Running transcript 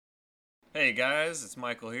Hey guys, it's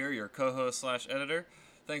Michael here, your co-host slash editor.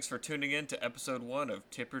 Thanks for tuning in to episode 1 of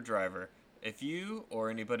Tip Your Driver. If you or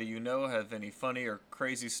anybody you know have any funny or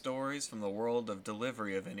crazy stories from the world of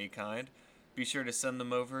delivery of any kind, be sure to send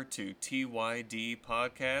them over to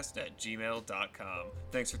tydpodcast@gmail.com.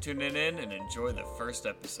 Thanks for tuning in and enjoy the first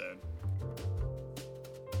episode.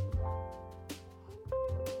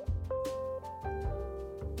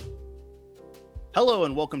 Hello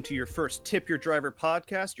and welcome to your first Tip Your Driver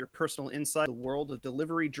podcast, your personal insight into the world of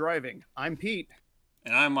delivery driving. I'm Pete.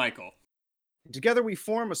 And I'm Michael. Together we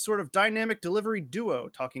form a sort of dynamic delivery duo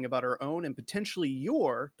talking about our own and potentially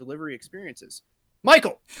your delivery experiences.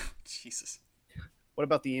 Michael! Jesus. What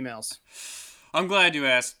about the emails? I'm glad you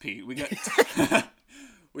asked, Pete. We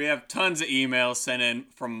have tons of emails sent in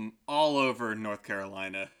from all over North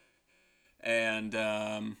Carolina. And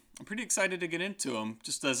I'm pretty excited to get into them.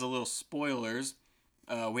 Just as a little spoilers,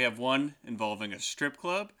 we have one involving a strip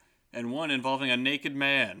club and one involving a naked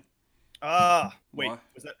man. Wait,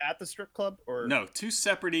 was that at the strip club or no? Two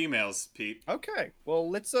separate emails, Pete. Okay, well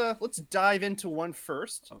let's dive into one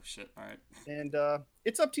first. Oh shit! All right. And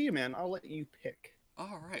it's up to you, man. I'll let you pick.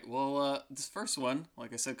 All right. Well, this first one,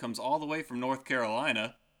 like I said, comes all the way from North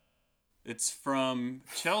Carolina. It's from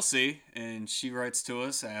Chelsea, and she writes to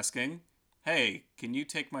us asking, "Hey, can you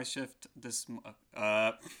take my shift this?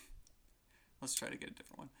 Let's try to get a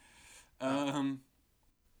different one.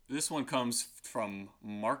 This one comes from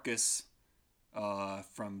Marcus,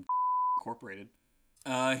 from Incorporated.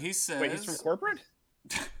 He says, Wait, he's from corporate?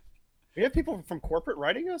 We have people from corporate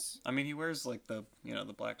writing us? I mean, he wears like the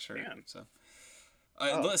black shirt. Man. So,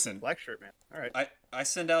 listen, black shirt, man. All right. I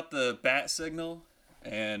send out the bat signal,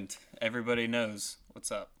 and everybody knows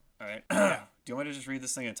what's up. All right. Do you want me to just read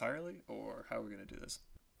this thing entirely, or how are we gonna do this?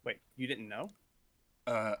 Wait, you didn't know?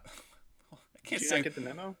 I can't Did you say. not get the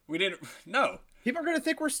memo? We didn't. No. People are gonna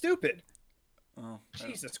think we're stupid. Oh,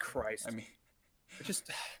 Jesus Christ! I mean,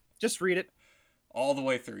 just read it. all the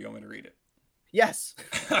way through. You want me to read it? Yes.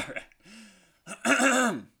 All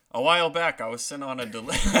right. A while back, I was sent on a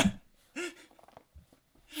delivery.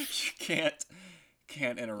 You can't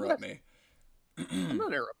interrupt me. I'm not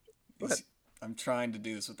interrupting. Go ahead. I'm trying to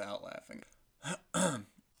do this without laughing.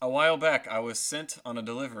 A while back, I was sent on a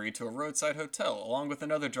delivery to a roadside hotel along with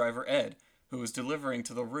another driver, Ed, who was delivering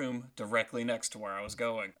to the room directly next to where I was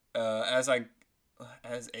going. As I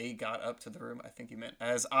got up to the room, I think he meant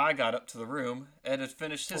as I got up to the room, Ed had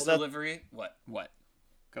finished his delivery. What?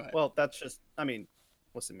 Go ahead. Well, that's just. I mean,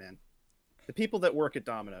 listen, man. The people that work at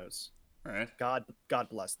Domino's, Right. God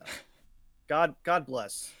bless them. God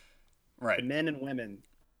bless Right. the men and women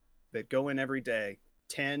that go in every day,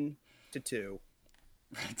 10 to 2,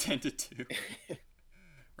 10 to 2. right?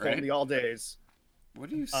 Right. The all days.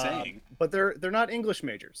 What are you saying? But they're not English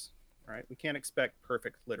majors, right? We can't expect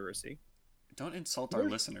perfect literacy. Don't insult our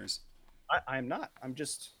listeners. I'm not. I'm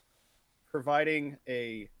just providing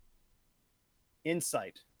a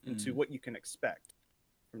insight into what you can expect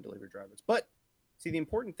from delivery drivers. But see, the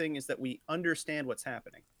important thing is that we understand what's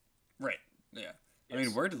happening. Right. Yeah. I Yes.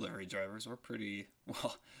 mean, we're delivery drivers. We're pretty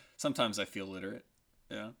well. Sometimes I feel literate.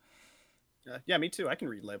 Yeah. Yeah, me too. I can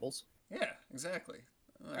read labels. Yeah. Exactly.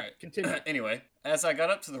 All right. Continue. Anyway, as I got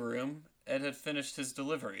up to the room, Ed had finished his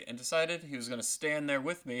delivery and decided he was going to stand there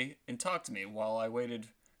with me and talk to me while I waited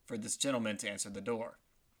for this gentleman to answer the door.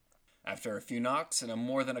 After a few knocks and a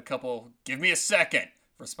more than a couple "give me a second"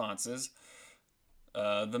 responses,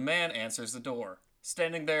 the man answers the door.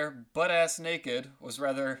 Standing there, butt-ass naked, was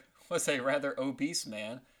a rather obese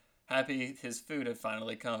man, happy his food had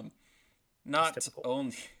finally come. Not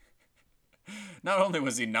only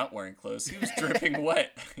was he not wearing clothes, he was dripping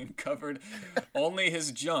wet and covered only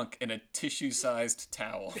his junk in a tissue-sized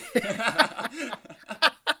towel.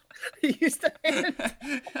 He used to hand.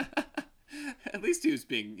 At least he was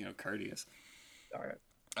being, courteous. All right.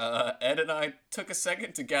 Ed and I took a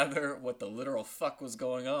second to gather what the literal fuck was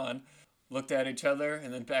going on, looked at each other,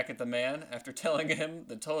 and then back at the man. After telling him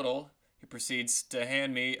the total, he proceeds to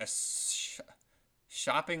hand me a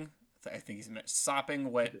sopping wet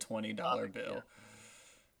 $20 bill.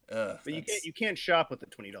 But you can't shop with the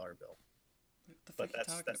 $20 bill. But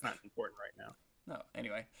that's not important right now. No,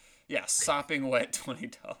 anyway. Yeah, sopping wet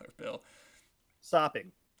 $20 bill.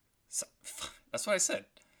 Sopping. That's what I said.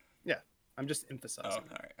 Yeah, I'm just emphasizing.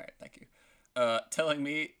 Oh, all right, thank you. Telling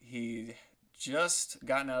me he just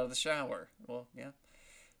gotten out of the shower. Well, yeah.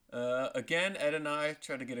 Again, Ed and I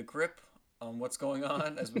try to get a grip on what's going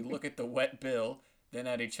on as we look at the wet bill, then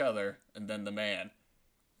at each other, and then the man.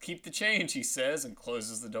 "Keep the change," he says, and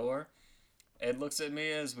closes the door. Ed looks at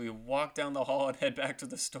me as we walk down the hall and head back to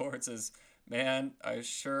the store and says, "Man, I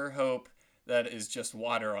sure hope that is just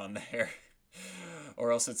water on there,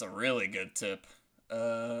 or else it's a really good tip.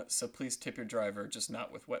 So please tip your driver, just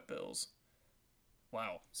not with wet bills.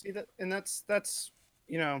 Wow. See that, and that's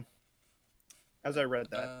you know, as I read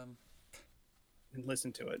that Um, and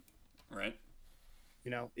listened to it, right.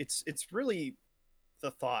 it's really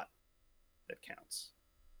the thought that counts.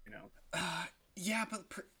 You know, Yeah, but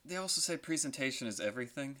they also say presentation is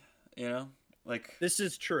everything. You know, like this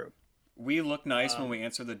is true. we look nice when Um, we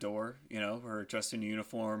answer the door. You know, we're dressed in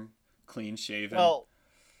uniform, clean shaven. well,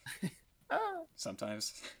 uh,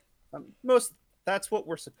 Sometimes, most that's what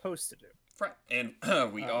we're supposed to do. right? And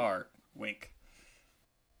we Um, are. Wink.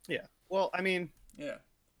 yeah. Well, I mean, Yeah.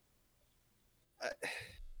 uh,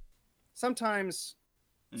 sometimes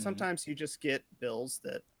Mm-hmm. you just get bills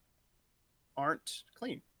that aren't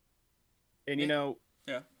clean, and Yeah.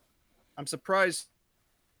 Yeah. I'm surprised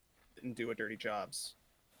they didn't do a dirty jobs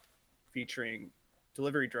featuring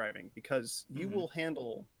delivery driving because you Mm-hmm. will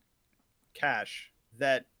handle cash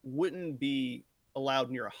that wouldn't be allowed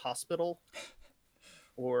near a hospital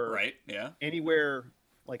or Right. Yeah. anywhere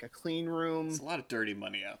like a clean There's room. a lot of dirty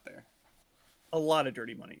money out there. A lot of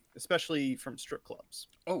dirty money, especially from strip clubs.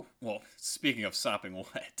 Oh well. Speaking of sopping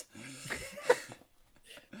wet,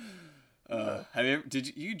 Uh, have you ever,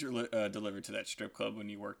 did you deliver to that strip club when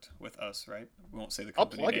you worked with us? Right. We won't say the I'll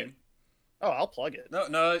company plug it. name. Oh, I'll plug it. No.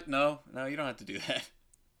 No. No. No. You don't have to do that.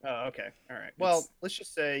 Oh, okay. All right. Well, It's let's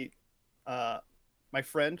just say uh, my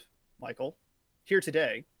friend Michael here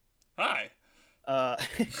today. hi. Uh,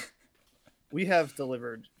 we have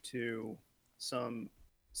delivered to some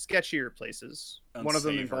sketchier places. One of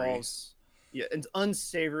them Unsavory. involves, yeah, and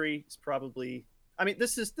unsavory is probably. I mean,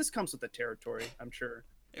 this comes with the territory, I'm sure.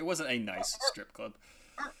 It wasn't a nice strip club.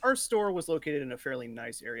 Our store was located in a fairly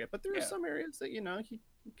nice area, but there were Yeah. some areas that you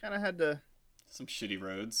kind of had to Some shitty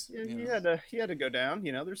roads. You you know. had to go down.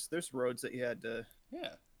 There's roads that you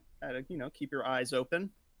Yeah. had to keep your eyes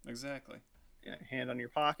open, Exactly. hand on your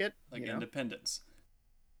pocket. Like You know, Independence.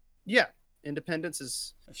 yeah, independence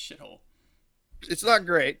is A shithole. it's not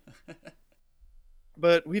great,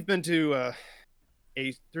 but we've been to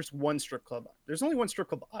there's one strip club. There's only one strip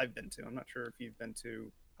club I've been to. I'm not sure if you've been to.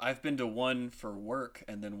 I've been to one for work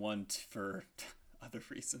and then one for other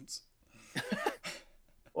reasons.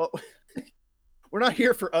 Well, we're not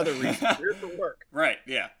here for other reasons. We're here for work. Right.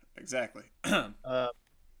 Yeah. Exactly. Uh,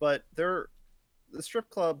 but the strip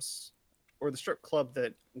clubs, or the strip club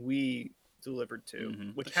that we delivered to,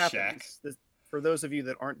 Mhm. which The Shack. happens for those of you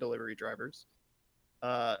that aren't delivery drivers,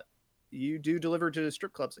 you do deliver to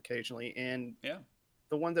strip clubs occasionally, and Yeah.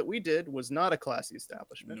 the one that we did was not a classy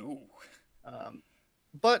establishment. No. Um,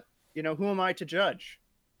 but who am I to judge?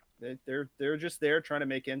 They're just there trying to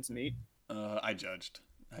make ends meet. I judged.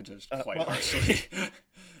 I judged Uh, quite well- harshly.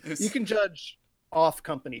 It was- You can judge off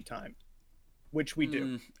company time, which we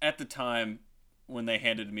do. At the time, when they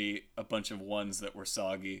handed me a bunch of ones that were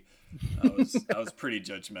soggy, I was pretty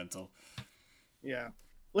judgmental. Yeah.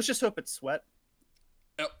 Let's just hope it's sweat.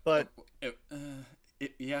 Oh, But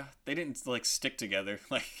yeah, they didn't like stick together.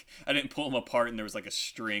 Like I didn't pull them apart, and there was like a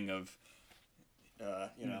string of,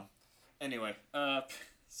 you know. Anyway,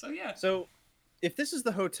 so yeah, so if this is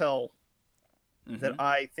the hotel that Mhm.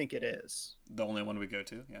 I think it is, The only one we go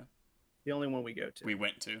to, yeah, the only one we go to. we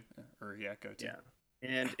went to, or yeah, go to. Yeah.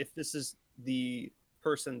 And if this is the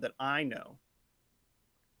person that I know,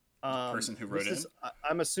 Person who wrote in?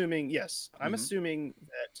 I'm assuming, yes, I'm Mhm. assuming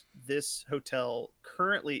that this hotel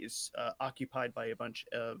currently is occupied by a bunch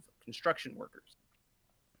of construction workers.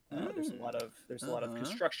 There's a lot of Uh-huh.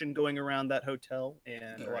 construction going around that hotel,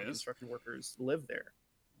 and There a lot of is. construction workers live there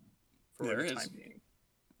for There the is. time being.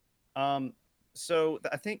 So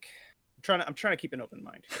I think I'm trying to keep an open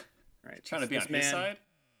mind here, right? Trying to be This on his side,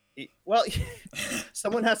 Well,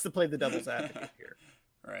 someone has to play the devil's advocate here.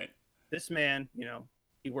 right? This man,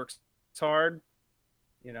 he works hard.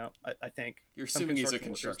 I think You're some assuming he's a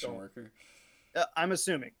construction construction workers worker. I'm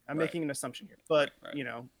assuming. I'm Right. making an assumption here, but Right.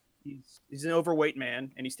 he's an overweight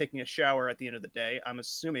man, and he's taking a shower at the end of the day. I'm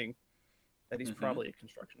assuming that he's Mhm. probably a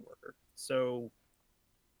construction worker. So,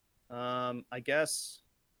 I guess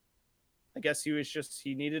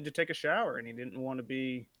he needed to take a shower, and he didn't want to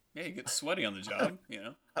be. Yeah, you get sweaty on the job, you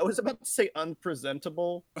know. I was about to say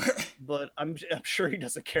unpresentable, but I'm sure he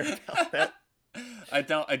doesn't care about that. I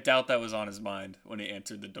doubt that was on his mind when he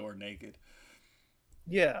answered the door naked.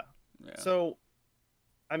 Yeah. Yeah. So,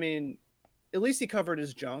 I mean, at least he covered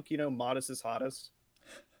his junk. Modest is hottest,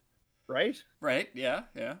 right? Right? Yeah.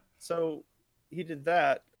 Yeah. So he did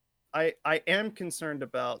that. I am concerned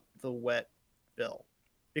about the wet bill.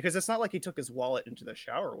 Because it's not like he took his wallet into the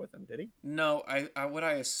shower with him, did he? No, I what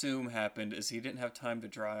I assume happened is he didn't have time to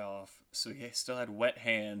dry off, so he still had wet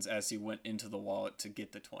hands as he went into the wallet to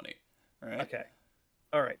get the 20. Right? Okay.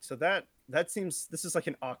 All right. So that seems this is like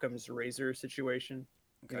an Occam's razor situation.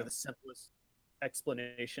 You know, Okay. the simplest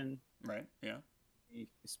explanation Right. Yeah.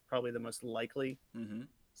 is probably the most likely. Mm-hmm.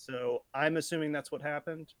 So I'm assuming that's what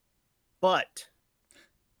happened. But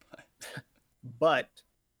But but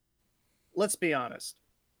let's be honest.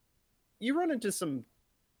 You run into some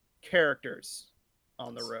characters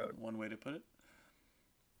on the that's road. one way to put it.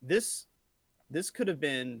 This this could have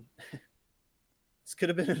been this could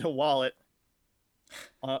have been in a wallet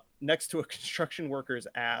next to a construction worker's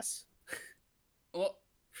ass Well,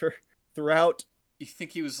 for throughout you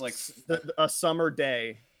think he was like, a summer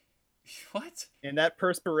day, what? and that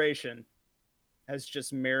perspiration has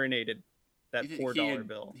just marinated that You think $4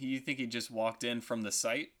 bill. You think he just walked in from the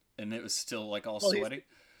site and it was still like all Well, sweaty?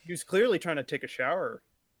 he was clearly trying to take a shower,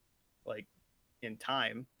 like in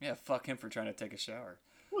time. Yeah, fuck him for trying to take a shower.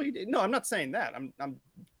 Well, no, I'm not saying that. I'm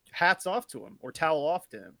hats off to him, or towel off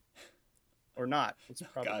to him, or not. It's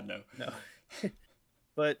probably God no. no.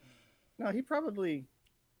 But no, he probably.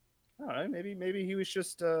 I don't know. Maybe he was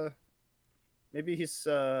just. Maybe his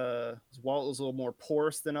wallet was a little more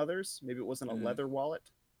porous than others. Maybe it wasn't a Mhm. leather wallet,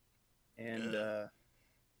 and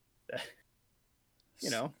you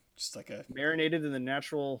know, Just like a marinated in the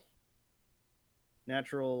natural what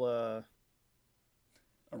am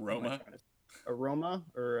I aroma, trying to- aroma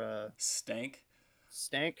or stank.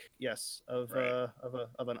 stank, yes, of Right.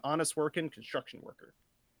 of an honest working construction worker.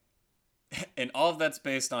 And all of that's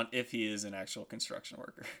based on if he is an actual construction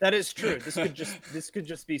worker. That is true. This could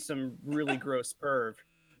just be some really gross perv.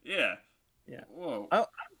 Yeah. Yeah. Whoa.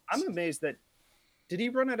 I'm amazed that did he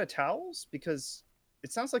run out of towels? Because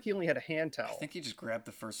it sounds like he only had a hand I towel. think he just grabbed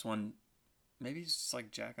the first one. Maybe he's just like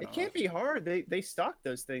jacking It off. can't be hard. They stock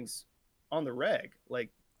those things on the reg. Like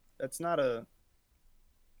that's not a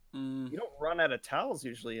Mm, you don't run out of towels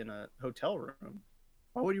usually in a hotel room.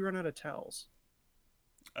 Why would you run out of towels?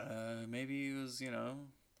 maybe he was,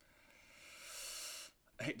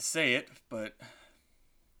 I hate to say it, but you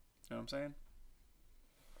know what I'm saying?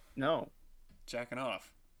 No. Jacking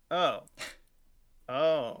off. Oh.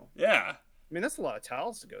 Oh. Yeah. I mean that's a lot of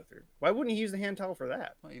towels to go through. Why wouldn't he use the hand towel for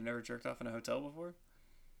that? Well, you've never jerked off in a hotel before?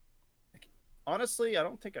 Honestly, I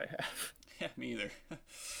don't think I have. Yeah, me either.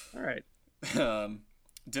 All right.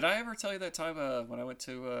 Did I ever tell you that time when I went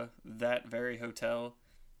to that very hotel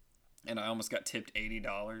and I almost got tipped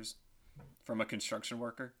 $80 from a construction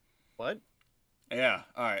worker? What? Yeah.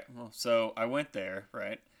 All right. Well, so I went there,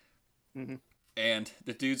 right? Mhm. And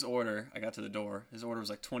the dude's order, I got to the door. His order was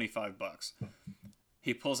like $25.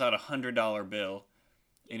 He pulls out $100 bill,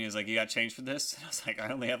 and he was like, "You got change for this?" And I was like, "I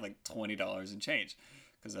only have like $20 in change,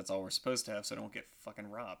 because that's all we're supposed to have, so I don't get fucking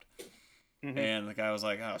robbed." Mhm. And the guy was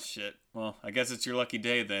like, "Oh shit. Well, I guess it's your lucky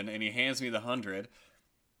day then." And he hands me the 100.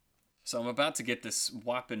 So I'm about to get this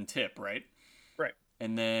whopping tip, right? Right.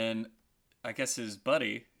 And then I guess his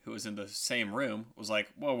buddy, who was in the same room, was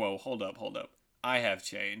like, "Whoa, hold up. I have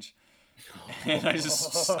change." And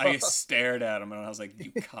I stared at him and I was like,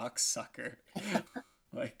 "You cocksucker.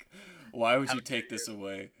 Like, why would you take this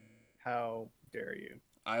away?" How dare you?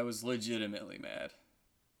 I was legitimately mad.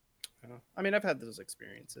 I mean, I've had those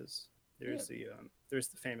experiences. There's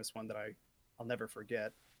the famous one that I'll never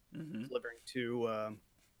forget. Mm-hmm. Delivering to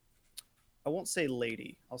I won't say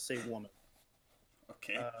lady, I'll say woman.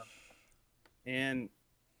 Okay. And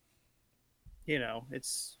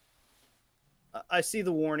it's I see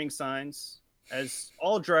the warning signs as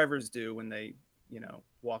all drivers do when they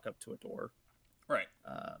walk up to a door. Right.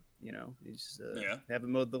 They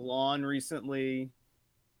haven't mowed the lawn recently.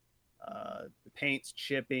 The paint's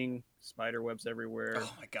chipping, spider webs everywhere.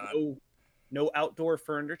 Oh my god. No outdoor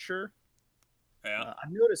furniture. Yeah.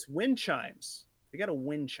 I've noticed wind chimes. They got a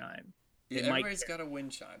wind chime. Yeah, They might everybody's care. got a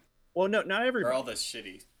wind chime. Well, no, not Or everybody. all the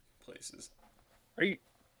shitty places. Are you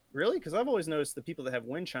really? Because I've always noticed the people that have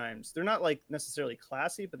wind chimes, they're not like necessarily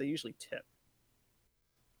classy, but they usually tip.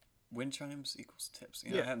 Wind chimes equals tips.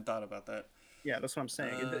 Yeah. I hadn't thought about that. Yeah, that's what I'm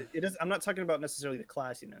saying. It is. I'm not talking about necessarily the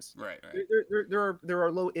classiness. Right. There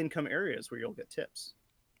are low income areas where you'll get tips.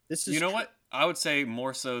 This is You know what? I would say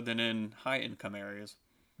more so than in high income areas.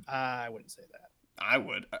 I wouldn't say that. I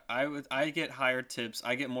would. I get higher tips.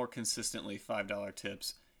 I get more consistently $5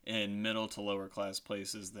 tips in middle to lower class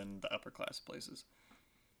places than the upper class places.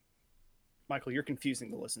 Michael, you're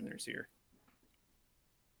confusing the listeners here.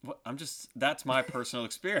 What? That's my personal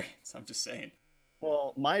experience. I'm just saying.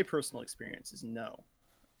 Well, my personal experience is no.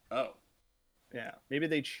 Oh. Yeah, maybe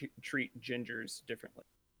they treat gingers differently.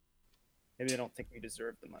 Maybe they don't think we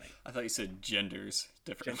deserve the money. I thought you said genders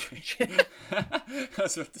differently. Gender- I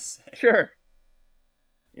was about to say. Sure.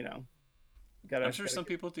 You know, I'm sure some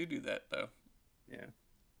people do that though. Yeah.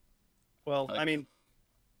 Well, Like- I mean,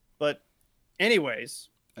 but anyways,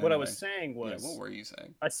 what I was Anyway. saying Yeah, was what were you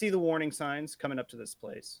saying? I see the warning signs coming up to this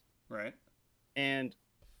place. Right. And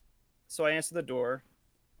so I answer the door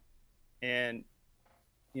and,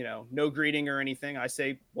 no greeting or anything. I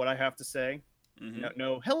say what I have to say. Mm-hmm.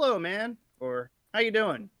 No, hello, man, or how you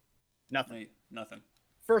doing? Nothing. Nothing.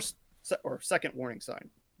 First or second warning sign,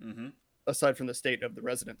 Mm-hmm. aside from the state of the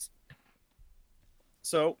residence.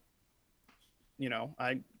 So,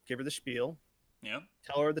 I give her the spiel, Yeah.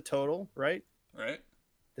 tell her the total, right? Right.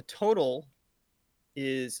 The total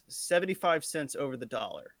is 75 cents over the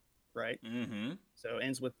dollar, right? Mm-hmm. So it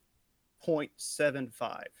ends with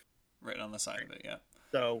 0.75. Right on the side of it. Yeah.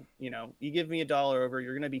 So, you give me $1 over,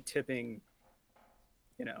 you're going to be tipping,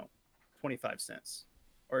 25 cents.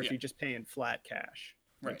 Or if Yeah. you just pay in flat cash,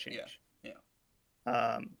 no Right, change.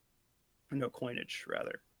 yeah. No coinage,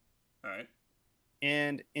 rather. All right.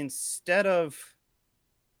 And instead of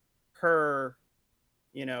her,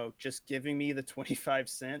 just giving me the 25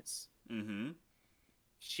 cents, Mm-hmm.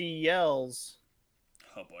 she yells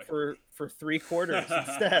Oh boy. for 3/4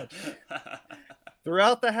 instead.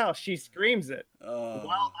 Throughout the house, she screams it Oh.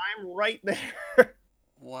 while I'm right there.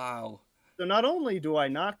 Wow. So not only do I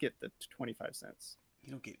not get the 25 cents,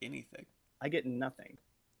 You don't get anything. I get nothing.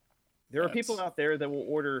 There are people That's- out there that will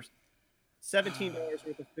order $17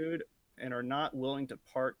 worth of food and are not willing to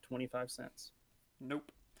part 25 cents.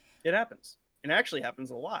 Nope. It happens. It actually happens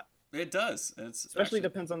a lot. It does. It's Especially actually-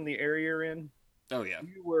 depends on the area you're in. Oh yeah.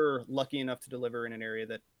 You were lucky enough to deliver in an area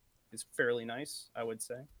that is fairly nice, I would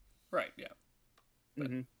say. Right. Yeah. But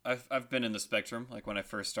Mhm. I've been in the spectrum. Like when I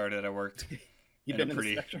first started, I worked. You've in a been in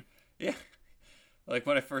pretty- the spectrum. Yeah. Like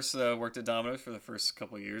when I first worked at Domino's for the first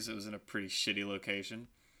couple of years, it was in a pretty shitty location.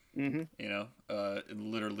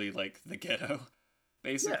 Mm-hmm. Literally like the ghetto,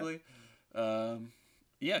 basically.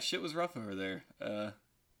 Yeah, shit was rough over there.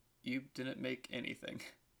 You didn't make anything.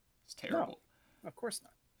 It's terrible. Of course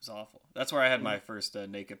not. It was awful. That's where I had my first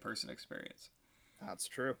naked person experience. That's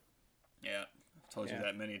true. Yeah, I've told you Yeah.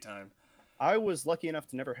 that many times. I was lucky enough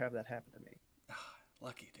to never have that happen to me.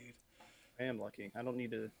 Lucky, dude. I am lucky. I don't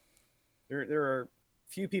need to. There are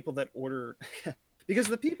few people that order because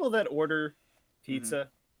the people that order pizza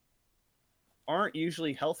aren't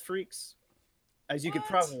usually health freaks, as you could What?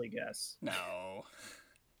 probably guess. No.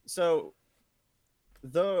 So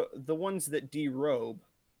the ones that derobe,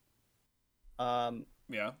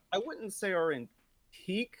 Yeah. I wouldn't say are in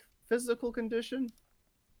peak physical condition.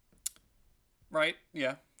 Right.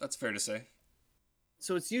 Yeah, that's fair to say.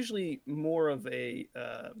 So it's usually more of a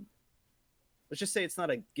let's just say it's not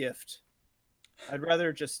a gift. I'd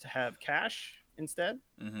rather just have cash instead.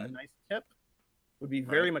 Mm-hmm. A nice tip would be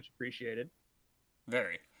very Right. much appreciated.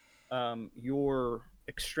 Very. Your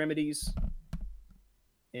extremities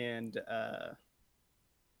and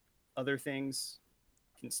other things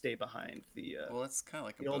can stay behind the Well, that's kind of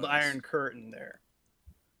like a the old bonus. iron curtain there.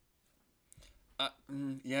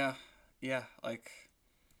 Yeah. Yeah. Like,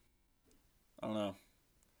 I don't know.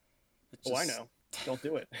 It Oh, I just- know. Don't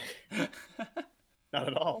do it. Not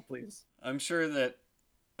at all, please. I'm sure that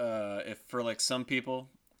if for like some people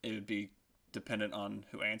it would be dependent on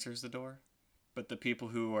who answers the door, but the people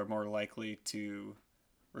who are more likely to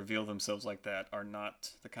reveal themselves like that are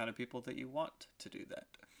not the kind of people that you want to do that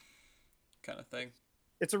kind of thing.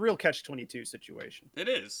 It's a real catch-22 situation. It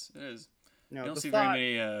is. It is. Now, You don't the see thought,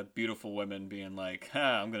 very many beautiful women being like,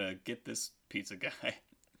 I'm gonna get this pizza guy.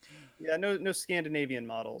 yeah, no Scandinavian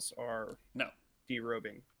models are No.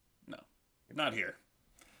 derobing. Not here.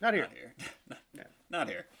 Not here. Not here. No. Not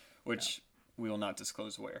here. Which we will not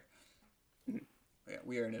disclose where. Mhm. Yeah,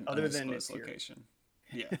 we are in an Other than undisclosed it's here. location.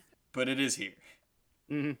 Yeah, but it is here.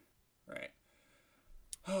 Mhm. Right.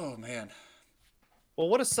 Oh man. Well,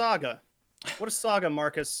 what a saga! What a saga,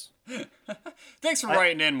 Marcus. Thanks for I-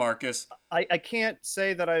 writing in, Marcus. I can't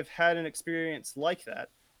say that I've had an experience like that.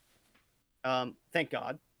 Thank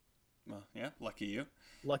God. Well, yeah, lucky you.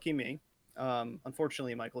 Lucky me.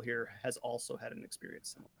 Unfortunately, Michael here has also had an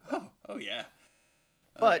experience similar. Oh yeah.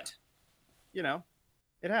 Oh, But,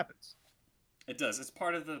 it happens. yeah. It does. It's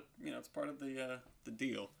part of the it's part of the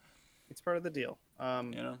deal. It's part of the deal. You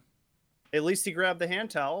know. At least he grabbed the hand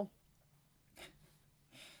towel,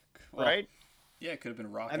 Well, right? Yeah, it could have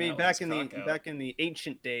been rocking. I mean, out with his cock out. back in the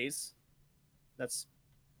ancient days, that's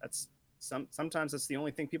sometimes that's the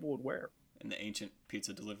only thing people would wear. in the ancient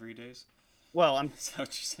pizza delivery days. Well, I'm Is that what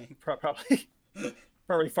you're saying?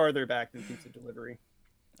 probably farther back than pizza delivery.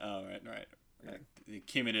 Oh, right. The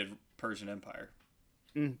Achaemenid Persian Empire.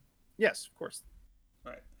 Yes, of course.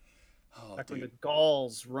 Right. Oh, Back dude. when the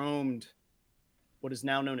Gauls roamed what is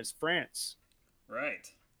now known as France.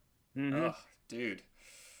 Right. Mm-hmm. Oh, dude.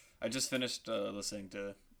 I just finished listening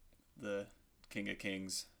to the King of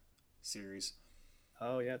Kings series.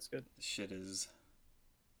 Oh, yeah, it's good. This shit is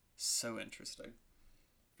so interesting.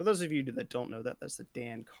 For those of you that don't know that, that's the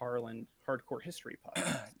Dan Carlin Hardcore History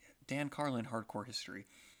podcast. Dan Carlin Hardcore History.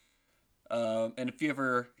 And if you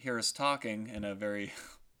ever hear us talking in a very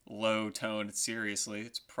low tone, seriously,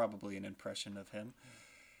 it's probably an impression of him.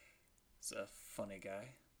 He's a funny guy.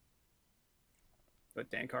 But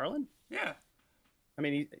Dan Carlin? Yeah. I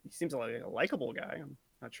mean, he seems like a likable guy. I'm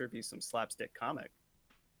not sure if he's some slapstick comic.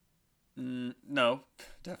 No,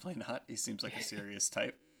 definitely not. He seems like a serious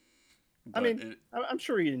type. I mean, I'm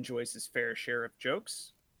sure he enjoys his fair share of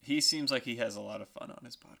jokes. He seems like he has a lot of fun on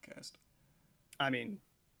his podcast. I mean,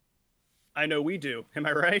 I know we do. Am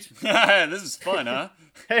I right? This is fun, huh?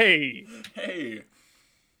 Hey! Hey!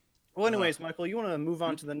 Well, anyways, Michael, you want to move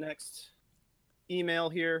on to the next email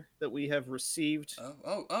here that we have received?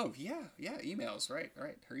 Oh, yeah, emails, right,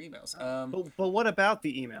 her emails. But what about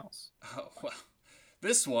the emails? Oh, well,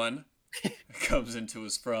 this one comes into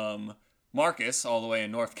us from Marcus, all the way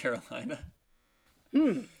in North Carolina.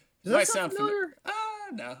 Does that Might sound familiar?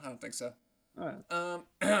 No, I don't think so. Oh.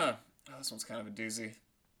 This one's kind of a doozy.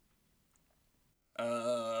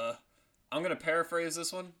 I'm gonna paraphrase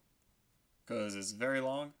this one because it's very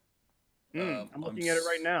long. I'm looking at it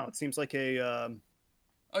right now. It seems like a.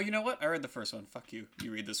 Oh, you know what? I read the first one. Fuck you.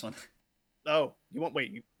 You read this one. Oh, you won't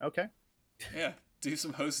wait. Okay. Yeah, do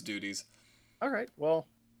some host duties. All right. Well,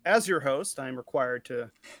 as your host, I'm required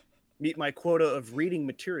to meet my quota of reading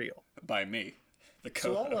material. By me, the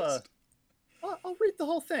So co-host. I'll read the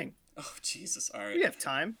whole thing. Oh, Jesus. All right. We have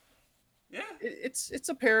time. Yeah. It's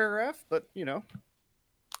a paragraph, but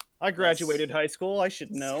I graduated high school. I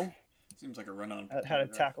should know Seems like a run-on. how to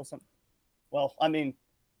tackle something. Well, I mean,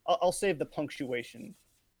 I'll save the punctuation,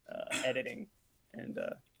 editing, and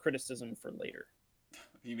criticism for later.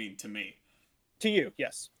 You mean to me? To you,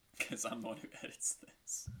 yes. Because I'm the one who edits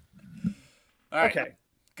this. All right. Okay.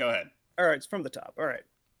 Go ahead. All right, it's from the top. All right.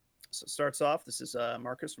 So it starts off. This is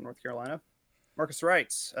Marcus from North Carolina. Marcus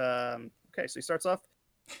writes. Okay, so he starts off.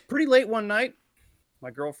 Pretty late one night,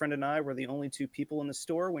 my girlfriend and I were the only two people in the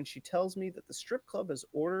store when she tells me that the strip club has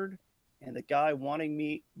ordered, and the guy wanting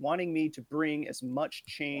me to bring as much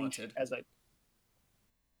change as I.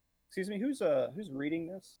 Excuse me, who's reading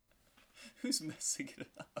this? Who's messing it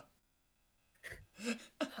up?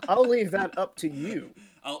 I'll leave that up to you.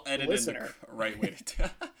 I'll edit in the right way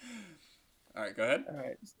to. All right, go ahead. All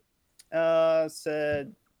right.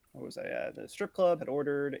 Said, what was I at? The strip club had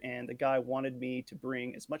ordered, and the guy wanted me to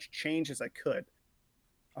bring as much change as I could.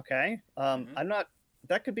 Okay. I'm not.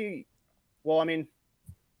 That could be. Well, I mean.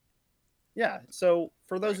 Yeah. So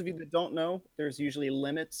for those of you that don't know, there's usually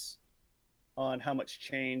limits on how much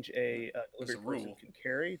change a delivery person can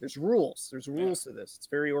carry. There's rules. There's rules to this. It's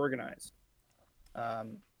very organized.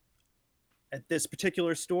 At this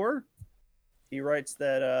particular store, he writes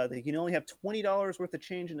that he can only have $20 worth of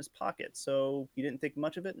change in his pocket, so he didn't think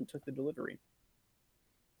much of it and took the delivery.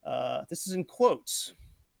 This is in quotes.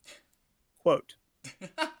 Quote.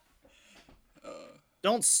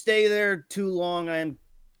 Don't stay there too long.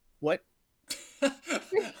 What?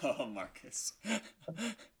 Oh, Marcus.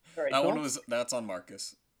 All right, that's on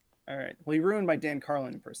Marcus. All right. Well, you ruined my Dan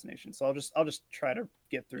Carlin impersonation, so I'll just try to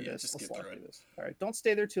get through this. Just get through it. This. All right. Don't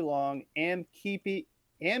stay there too long, and keep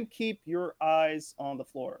your eyes on the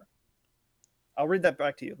floor. I'll read that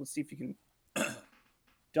back to you. Let's see if you can.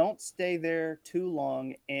 Don't stay there too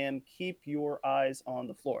long, and keep your eyes on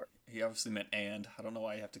the floor. He obviously meant and. I don't know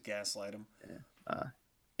why you have to gaslight him.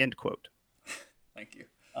 End quote. Thank you.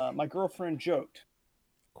 My girlfriend joked.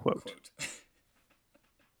 Quote.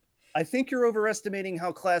 I think you're overestimating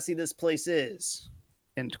how classy this place is.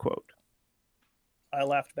 End quote. I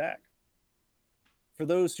laughed back. For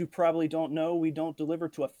those who probably don't know, we don't deliver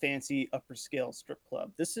to a fancy upper scale strip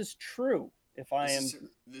club. This is true. If I am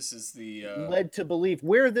this is the led to believe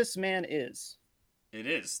where this man is. It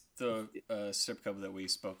is the strip club that we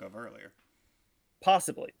spoke of earlier.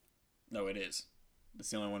 Possibly. No, it is. It's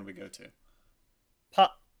the only one we go to.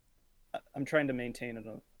 I'm trying to maintain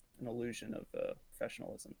an illusion of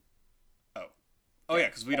professionalism. Oh yeah,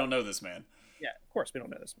 because we don't know this man. Yeah, of course we don't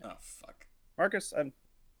know this man. Oh fuck. Marcus,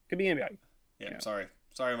 could be anybody. Yeah, sorry,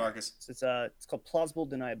 Marcus. It's called plausible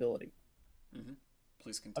deniability. Mm-hmm.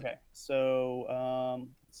 Please continue. Okay, so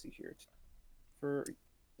let's see here. For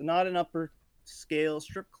not an upper scale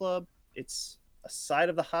strip club, it's a side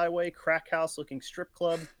of the highway crack house looking strip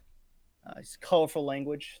club. It's colorful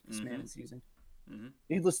language this man Mhm. is using. Mhm.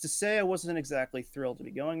 Needless to say, I wasn't exactly thrilled to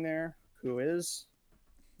be going there. Who is?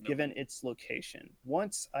 Nope. Given its location.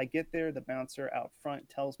 Once I get there, the bouncer out front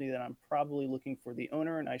tells me that I'm probably looking for the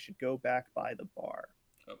owner and I should go back by the bar.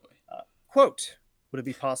 Oh boy. Quote, would it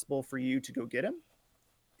be possible for you to go get him?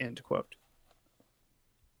 End quote.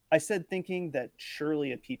 I said, thinking that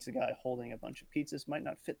surely a pizza guy holding a bunch of pizzas might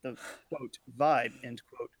not fit the, quote, vibe, end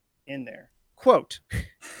quote, in there. Quote,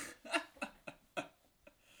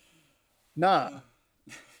 nah.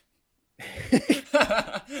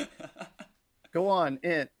 Go on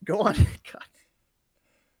in. Go on. God.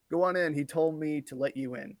 Go on in. He told me to let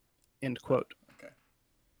you in. End quote. Okay.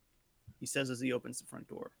 He says as he opens the front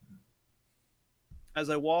door. As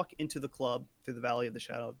I walk into the club through the Valley of the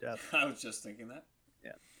Shadow of Death, I was just thinking that.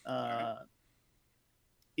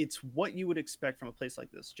 It's what you would expect from a place like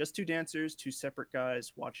this. Just two dancers, two separate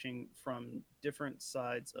guys watching from different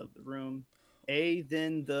sides of the room.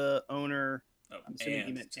 Then the owner. Oh, I'm assuming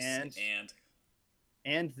he meant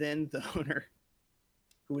and then the owner,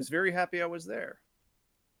 who was very happy I was there.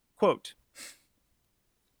 Quote,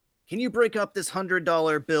 can you break up this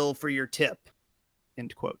 $100 bill for your tip?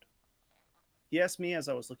 End quote. He asked me as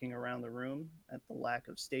I was looking around the room at the lack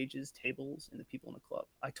of stages, tables, and the people in the club.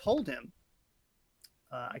 I told him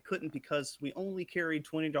I couldn't because we only carried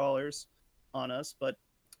 $20 on us, but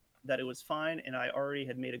that it was fine and I already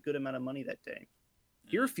had made a good amount of money that day.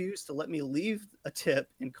 He refused to let me leave a tip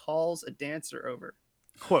and calls a dancer over.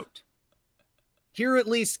 Quote, here at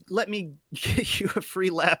least let me get you a free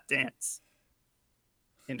lap dance.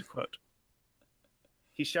 End quote.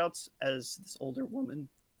 He shouts as this older woman.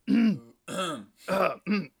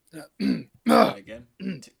 again.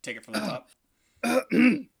 Take it from the top.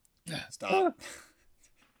 Stop.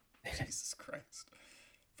 Jesus Christ.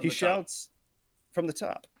 He shouts from the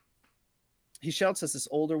top. He shouts as this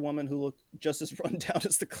older woman who looked just as run down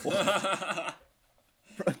as the club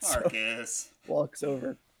Marcus walks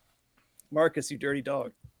over. Marcus, you dirty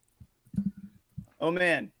dog. Oh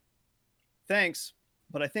man, thanks,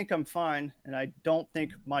 but I think I'm fine, and I don't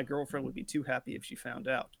think my girlfriend would be too happy if she found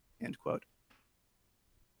out. End quote.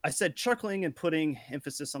 I said, chuckling and putting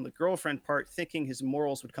emphasis on the girlfriend part, thinking his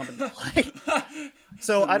morals would come into play.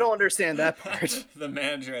 So I don't understand that part. The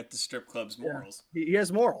manager at the strip club's morals. Yeah. He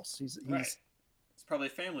has morals. He's probably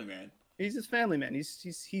a family man. He's his family man.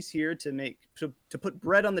 He's here to put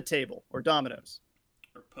bread on the table, or Domino's,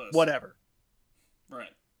 or puss, whatever.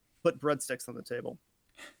 Right. Put breadsticks on the table.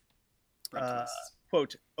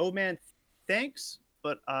 Quote, oh man, thanks,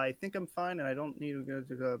 but I think I'm fine and I don't need to go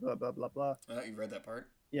to blah blah blah blah. You read that part?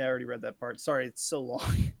 Yeah, I already read that part. Sorry, it's so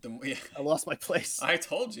long. I lost my place. I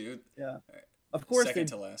told you. Yeah. Right. Of course. Second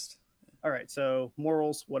to last. All right, so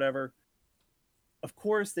morals, whatever. Of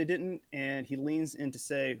course they didn't, and he leans in to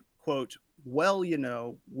say, quote, well, you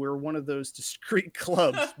know, we're one of those discreet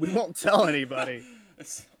clubs. We won't tell anybody.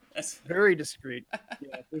 That's very discreet.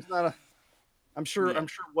 Yeah, there's not a... I'm sure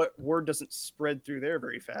what word doesn't spread through there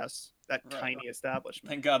very fast. That tiny establishment.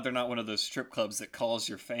 Thank God they're not one of those strip clubs that calls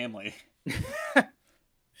your family.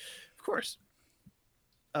 Of course.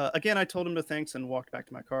 Again, I told him to thanks and walked back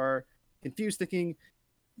to my car, confused, thinking,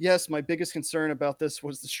 yes, my biggest concern about this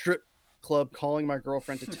was the strip club calling my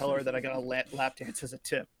girlfriend to tell her that I got a lap dance as a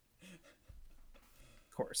tip.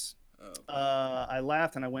 Of course. I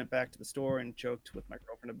laughed and I went back to the store and joked with my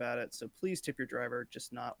girlfriend about it. So please tip your driver,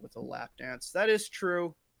 just not with a lap dance. That is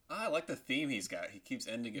true. I like the theme he's got. He keeps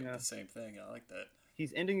ending it with the same thing. I like that.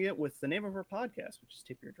 He's ending it with the name of our podcast, which is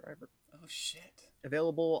Tip Your Driver. Oh, shit.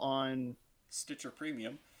 Available on Stitcher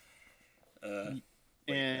Premium. Well,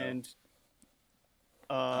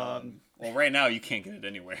 right now you can't get it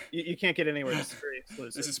anywhere. You can't get it anywhere. This is very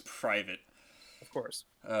exclusive. This is private. Of course.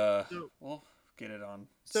 We'll get it on.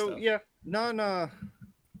 So, stuff.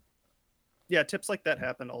 Yeah, tips like that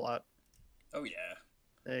happen a lot. Oh,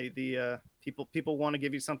 yeah. People want to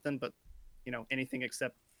give you something, but, anything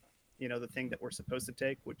except, the thing that we're supposed to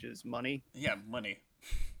take, which is money. Yeah, money.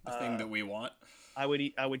 The thing that we want. I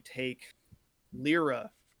would take lira.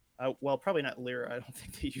 Well, probably not lira. I don't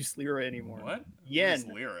think they use lira anymore. What? Yen. What is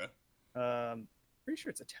lira? Pretty sure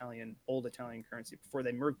it's Italian, old Italian currency before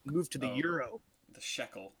they moved to the euro. The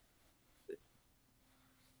shekel.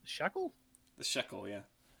 The shekel? The shekel, yeah.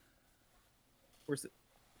 Where's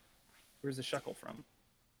the shekel from?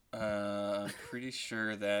 I'm pretty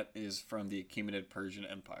sure that is from the Achaemenid Persian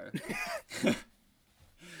Empire.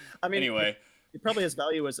 I mean, anyway, it probably has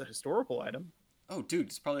value as a historical item. Oh, dude,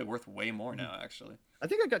 it's probably worth way more now, actually. I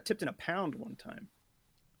think I got tipped in a pound one time.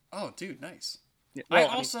 Oh, dude, nice. Yeah, well,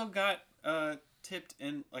 I also got tipped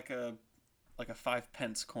in like a 5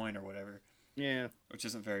 pence coin or whatever. Yeah. which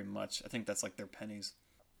isn't very much. I think that's like their pennies.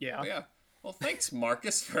 Yeah. But yeah. Well, thanks,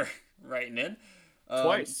 Marcus, for writing in.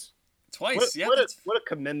 Twice. Twice. Yeah. What a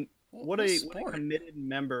commitment. What a sport. committed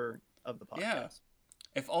member of the podcast. Yeah.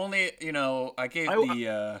 If only, I gave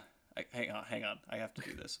hang on. I have to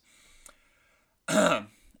do this.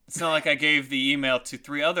 It's not like I gave the email to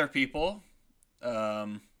 3 other people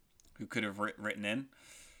who could have written in.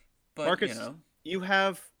 But, Marcus, you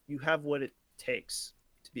have what it takes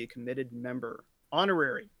to be a committed member,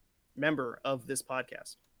 honorary member of this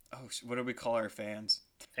podcast. Oh, what do we call our fans?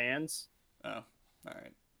 Fans? Oh, all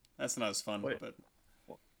right. That's not as fun, but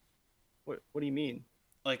what do you mean?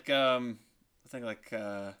 Like, I think like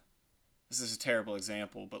this is a terrible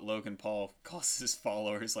example, but Logan Paul calls his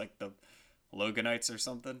followers like the Loganites or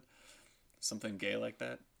something gay like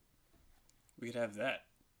that. We could have that.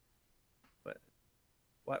 But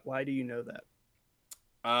why do you know that?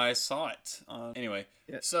 I saw it. Anyway,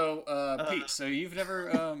 yeah. So Pete, so you've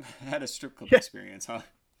never had a strip club experience, huh?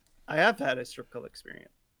 I have had a strip club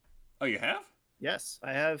experience. Oh, you have? Yes,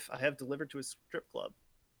 I have. I have delivered to a strip club.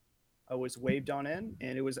 I was waved on in,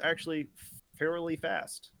 and it was actually fairly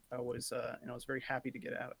fast. I was very happy to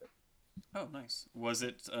get out of it. Oh, nice. Was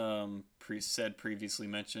it previously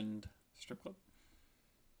mentioned strip club?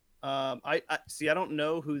 I see. I don't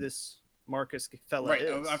know who this Marcus fella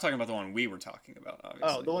is. I'm talking about the one we were talking about,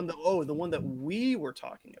 obviously. Oh, the one that we were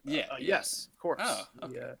talking about. Yeah. Yes, of course. Oh,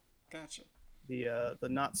 okay. Gotcha. The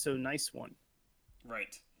not so nice one.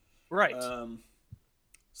 Right.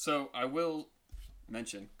 So I will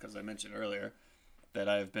mention, because I mentioned earlier, that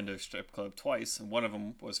I've been to a strip club twice, and one of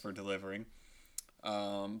them was for delivering.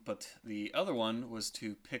 But the other one was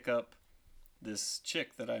to pick up this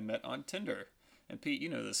chick that I met on Tinder. And Pete, you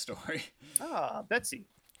know this story. Betsy.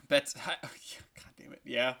 God damn it.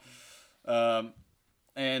 Yeah.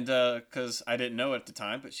 And because I didn't know at the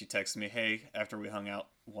time, but she texted me, hey, after we hung out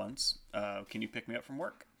once, can you pick me up from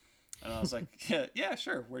work? And I was like, yeah,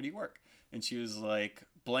 sure. Where do you work? And she was like,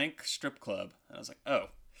 blank strip club. And I was like, oh.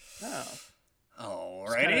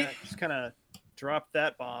 Alrighty. Just kind of dropped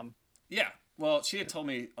that bomb. Yeah. Well, she had told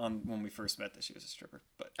me when we first met that she was a stripper,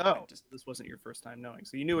 but this wasn't your first time knowing,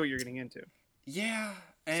 so you knew what you're getting into. Yeah,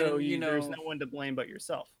 and so there's no one to blame but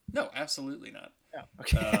yourself. No, absolutely not. Yeah.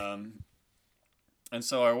 Okay. And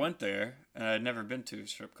so I went there, and I'd never been to a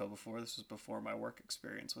strip club before. This was before my work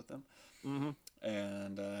experience with them. Mm-hmm.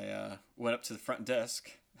 And I went up to the front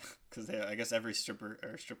desk because I guess every strip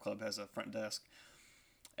club has a front desk.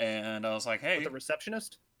 And I was like, "Hey, with the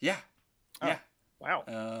receptionist?" Yeah. Oh, yeah.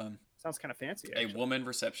 Wow. Sounds kind of fancy, actually. A woman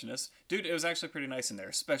receptionist. Dude, it was actually pretty nice in there,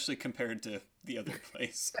 especially compared to the other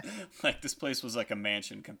place. Like, this place was like a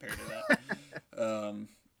mansion compared to that. And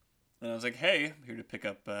I was like, hey, I'm here to pick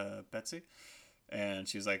up Betsy. And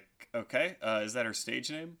she was like, okay, is that her stage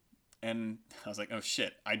name? And I was like, oh,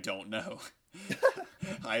 shit, I don't know.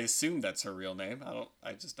 I assume that's her real name.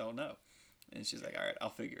 I just don't know. And she's like, all right, I'll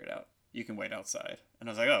figure it out. You can wait outside. And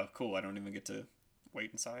I was like, oh, cool, I don't even get to wait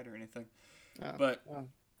inside or anything. But...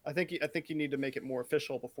 I think you need to make it more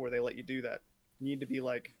official before they let you do that. You need to be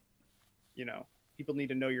like, people need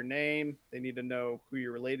to know your name. They need to know who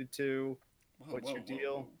you're related to. What's your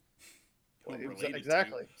deal?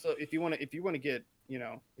 Exactly. So if you want to get, if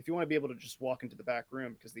you want to be able to just walk into the back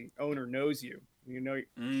room because the owner knows you, he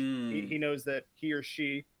knows that he or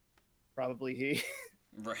she, probably he,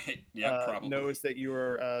 right? Yeah, probably knows that you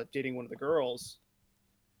are dating one of the girls.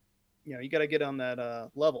 You got to get on that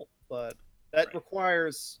level, but. That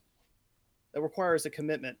requires a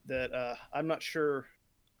commitment that I'm not sure.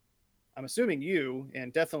 I'm assuming you,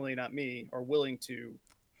 and definitely not me, are willing to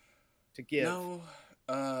give. No,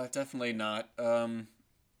 definitely not.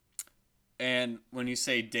 And when you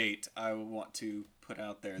say date, I want to put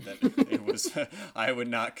out there that it was. I would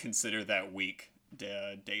not consider that weak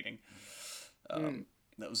dating. That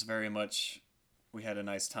was very much. We had a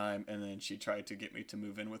nice time, and then she tried to get me to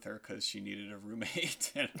move in with her because she needed a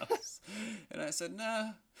roommate, and I said, nah,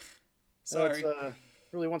 sorry.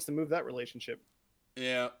 Really wants to move that relationship.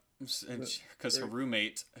 Yeah, because her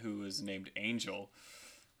roommate, who was named Angel,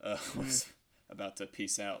 was about to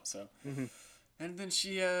peace out. So, and then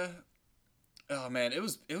she, oh man, it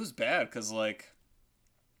was bad because like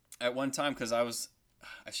at one time because I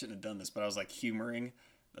shouldn't have done this, but I was like humoring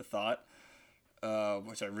the thought.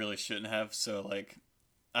 Which I really shouldn't have. So, like,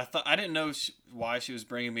 I didn't know why she was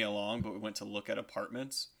bringing me along, but we went to look at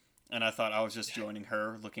apartments, and I thought I was just joining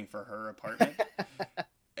her, looking for her apartment.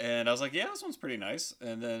 And I was like, yeah, this one's pretty nice.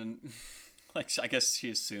 And then, like, I guess she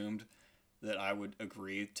assumed that I would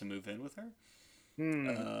agree to move in with her.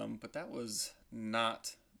 But that was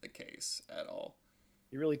not the case at all.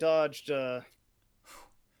 You really dodged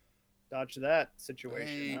dodge that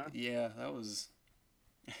situation, huh? Yeah, that was.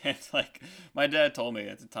 And like my dad told me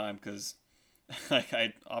at the time because, like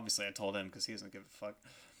I told him because he doesn't give a fuck.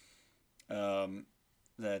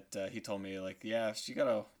 That he told me like, yeah, you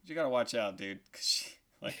gotta watch out, dude, 'cause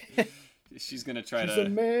she's gonna try She's to. a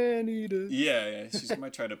man eater. Yeah, she's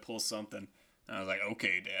might try to pull something. And I was like,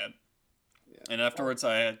 okay, Dad. Yeah. And afterwards,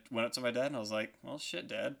 I went up to my dad and I was like, well, shit,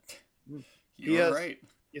 Dad, He you're has- right.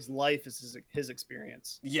 His life is his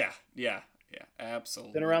experience. Yeah,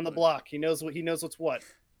 absolutely. Been around the block. He knows what's what.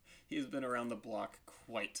 He's been around the block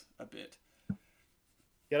quite a bit.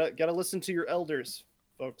 Gotta listen to your elders,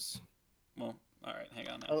 folks. Well, all right, hang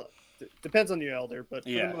on now. Depends on your elder, but for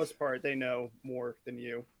Yeah. the most part, they know more than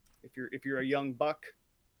you. If you're a young buck,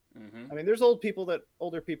 Mm-hmm. I mean, there's older people that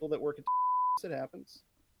work at. It happens.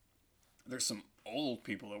 There's some old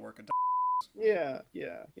people that work at. Yeah.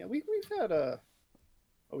 We've had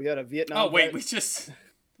we had a Vietnam. Oh wait, vet.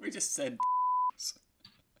 we just said.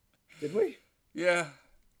 Did we? Yeah.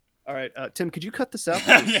 All right, Tim, could you cut this out?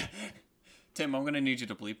 Yeah. Tim, I'm gonna need you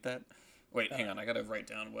to bleep that. Wait, hang on. I gotta write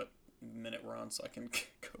down what minute we're on so I can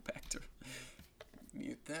go back to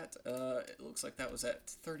mute that. It looks like that was at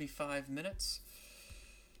 35 minutes.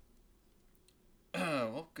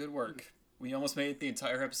 Well, good work. We almost made it the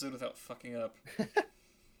entire episode without fucking up.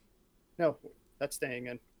 No, that's staying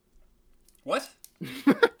in. What? I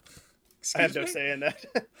have Excuse no me? say in that.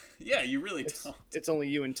 Yeah, you really don't. It's only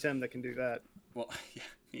you and Tim that can do that. Well, yeah,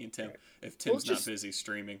 me and Tim. Right. If Tim's Let's not just- busy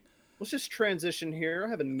streaming. Let's just transition here. I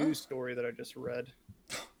have a news story that I just read.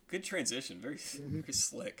 Good transition. Very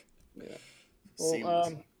slick. Yeah. Seamless.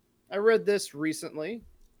 Well, I read this recently.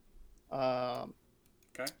 Okay.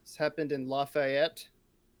 This happened in Lafayette.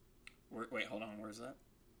 Wait, hold on. Where's that?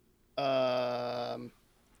 Um,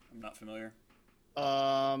 I'm not familiar.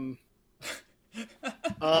 I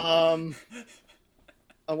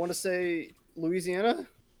want to say Louisiana.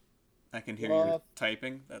 I can hear you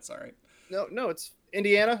typing. That's all right. No, it's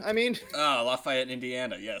Indiana. I mean, Ah, Lafayette,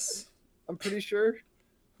 Indiana. Yes. I'm pretty sure.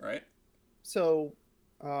 Right? So,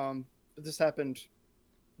 this happened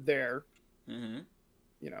there, Mm-hmm.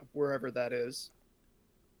 wherever that is.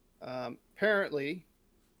 Apparently,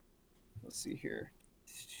 let's see here.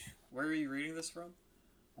 Where are you reading this from?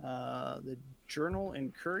 The Journal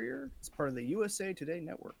and Courier. It's part of the USA Today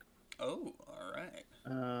network. Oh, all right.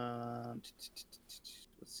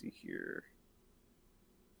 Let's see here.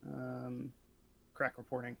 Crack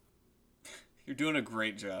reporting. You're doing a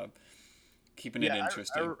great job. Keeping it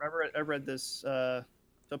interesting. I read this. So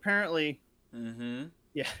apparently, Mm-hmm.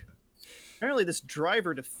 apparently this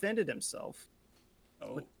driver defended himself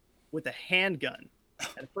Oh. with a handgun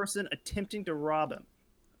at a person attempting to rob him.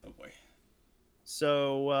 Oh boy.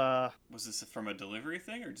 So Was this from a delivery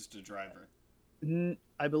thing or just a driver?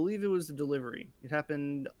 I believe it was the delivery. It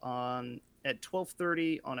happened at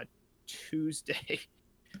 12:30 on a Tuesday.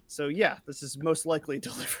 So yeah, this is most likely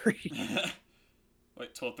delivery.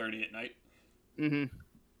 Wait, 12:30 at night? hmm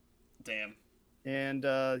Damn. And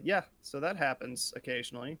so that happens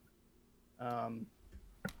occasionally.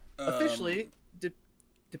 Officially,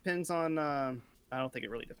 depends on. I don't think it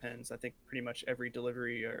really depends. I think pretty much every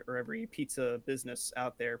delivery or every pizza business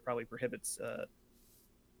out there probably prohibits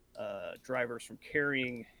drivers from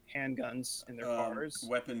carrying handguns in their cars.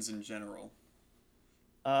 Weapons in general.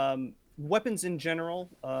 Weapons in general.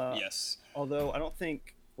 Yes. Although I don't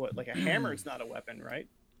think like a hammer is not a weapon, right?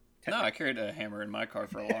 No, I carried a hammer in my car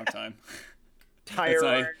for a long time. Tire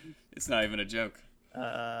iron, It's not even a joke.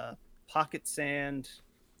 pocket sand,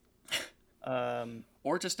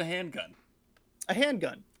 Or just a handgun, a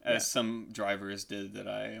handgun. as some drivers did that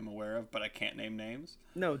I am aware of, but I can't name names.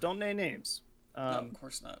 No, don't name names. No, of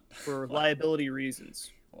course not. For liability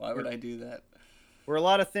reasons. Why would I do that? We're a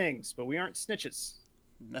lot of things, but we aren't snitches.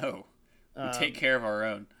 No. We Um, take care of our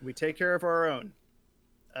own. We take care of our own.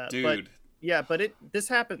 Dude. But this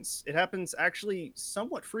happens. It happens actually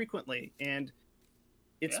somewhat frequently, and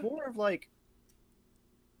it's Yeah. more of like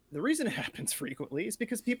the reason it happens frequently is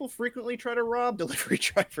because people frequently try to rob delivery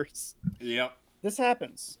drivers. Yep. This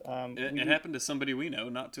happens. It happened to somebody we know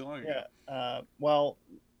not too long ago. Yeah.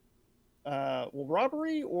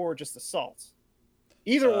 Robbery or just assault.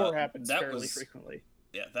 Either or happens that fairly was- frequently.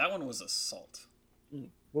 Yeah, that one was assault.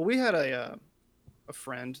 Well, we had a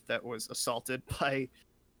friend that was assaulted by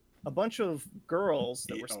a bunch of girls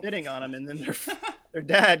that were Oh. spitting on him, and then their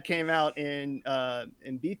dad came out and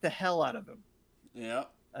beat the hell out of him. Yeah.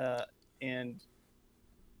 And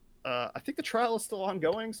I think the trial is still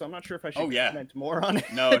ongoing, so I'm not sure if I should Oh, yeah. comment more on it.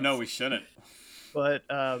 No, we shouldn't. But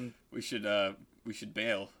We should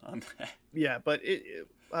bail on that. yeah, but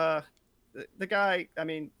the guy, I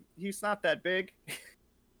mean, he's not that big.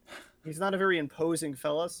 He's not a very imposing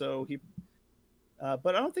fella, so he.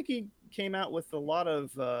 But I don't think he came out with a lot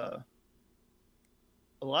of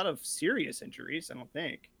serious injuries. I don't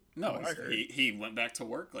think. No, What I heard. he went back to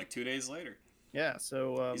work like 2 days later. Yeah.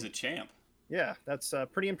 So He's a champ. yeah, that's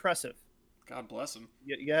pretty impressive. God bless him.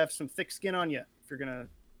 You have some thick skin on you if you're gonna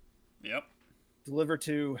Yep. deliver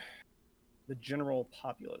to the general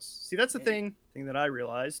populace. See, that's the thing that I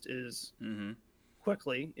realized is Mm-hmm.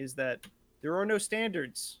 quickly is that there are no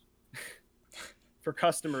standards for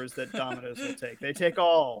customers that Domino's will take. They take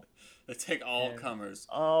all They take all And- comers.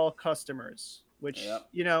 all customers, which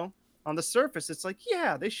Yep. on the surface it's like,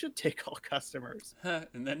 yeah, they should take all customers.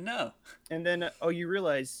 And then no. And then you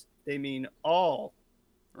realize they mean all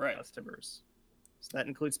Right. customers. So that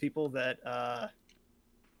includes people that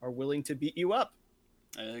are willing to beat you up.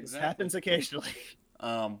 This Exactly. happens occasionally.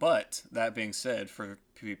 But that being said, for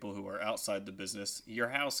people who are outside the business, your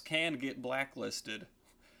house can get blacklisted,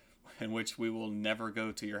 in which we will never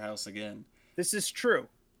go to your house again. This is true.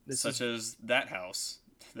 Such as that house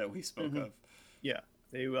that we spoke Mhm. of. Yeah.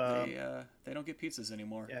 They They don't get pizzas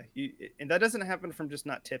anymore. yeah, and that doesn't happen from just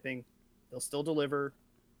not tipping. They'll still deliver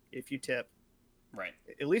if you tip. Right.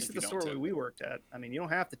 At least If at you the don't store tip. we worked at. I mean, you don't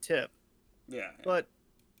have to tip, Yeah. but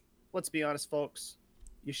let's be honest, folks.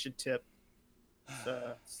 You should tip.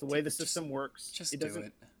 It's the way the system works. Just it do doesn't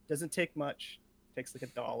it. doesn't take much. It takes like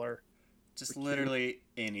 $1. Just for literally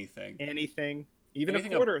anything. Anything, even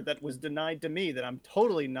Anything a quarter that was denied to me that I'm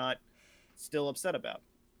totally not still upset about.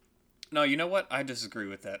 No, you know what? I disagree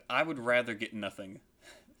with that. I would rather get nothing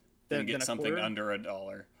than Than get a something quarter? under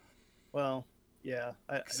 $1. Well, yeah.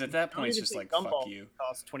 Because at that I don't point, it's even just think like, gumball fuck you.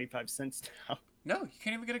 costs 25 cents now. No, you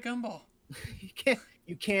can't even get a gumball.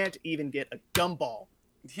 You can't even get a gumball.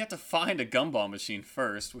 You have to find a gumball machine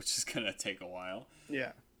first, which is going to take a while.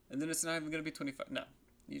 Yeah. And then it's not even going to be 25. No.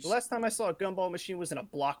 You The just, last time I saw a gumball machine was in a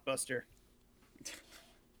Blockbuster.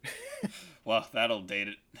 well, that'll date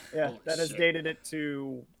it. Yeah, Holy that has shit. dated it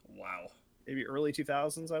to Wow. maybe early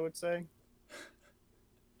 2000s, I would say.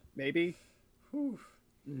 Maybe. Whew.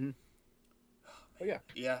 Mm-hmm. But yeah.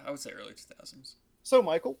 Yeah, I would say early 2000s. So,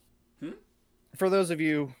 Michael, Hmm? for those of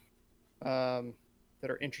you that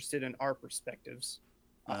are interested in our perspectives,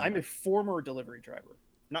 I'm a former delivery driver,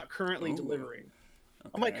 not currently Ooh. delivering. I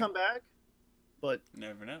Okay. might come back, but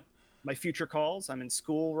Never know. my future calls. I'm in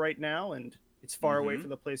school right now, and it's far away Mhm. from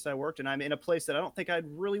the place I worked, and I'm in a place that I don't think I'd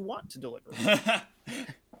really want to deliver.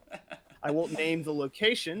 I won't name the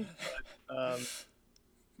location, but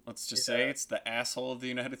Let's just Yeah. say it's the asshole of the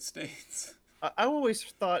United States. I always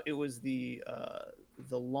thought it was the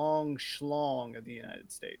long schlong of the United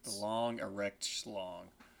The States. long, erect schlong.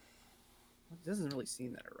 It doesn't really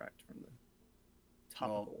seem that erect from the top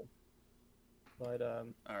Well- of the hole. But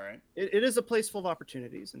All right. it is a place full of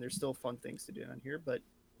opportunities, and there's still fun things to do on here. But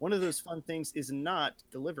one of those fun things is not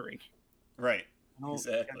delivering. Right. I don't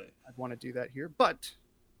think Exactly. I'd want to do that here. But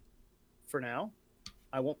for now,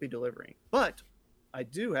 I won't be delivering. But I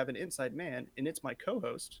do have an inside man, and it's my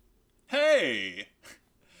co-host, Hey,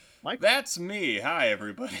 Michael. that's me. Hi,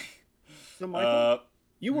 everybody. So, Michael,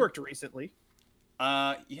 you worked recently.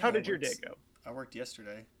 Yeah. How I did your worked- day go? I worked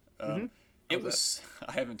yesterday. Mhm. It How's was.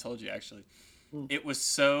 I haven't told you actually. Hmm. It was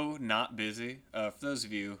so not busy. For those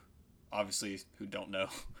of you, obviously, who don't know,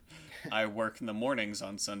 I work in the mornings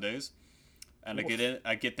on Sundays, and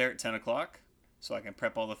I get there at 10 o'clock, so I can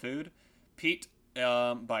prep all the food. Pete,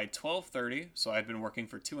 by 12:30, so I'd been working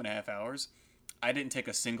for 2.5 hours. I didn't take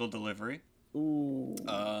a single delivery. Ooh.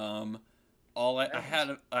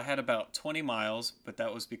 I had about 20 miles, but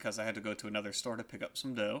that was because I had to go to another store to pick up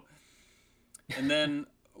some dough. And then,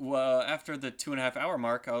 well, after the 2.5 hour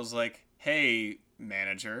mark, I was like, "Hey,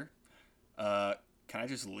 manager, can I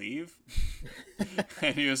just leave?"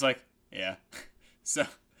 And he was like, "Yeah." So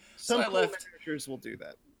Some I cool left. managers will do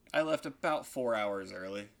that. I left about 4 hours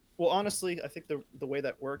early. Well, honestly, I think the way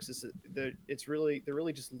that works is that they're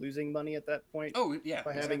really just losing money at that point Oh yeah,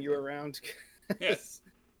 by having you around. Yes,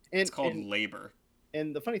 and, it's called and, labor.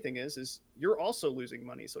 and the funny thing is you're also losing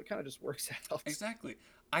money, so it kind of just works out. Exactly.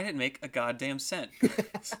 I didn't make a goddamn cent.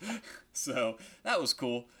 So that was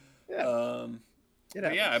cool. Yeah. It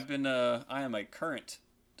But yeah, happens. I am a current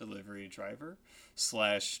delivery driver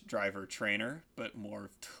 / driver trainer, but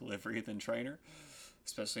more delivery than trainer,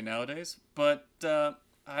 especially nowadays. But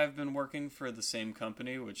I've been working for the same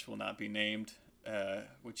company, which will not be named,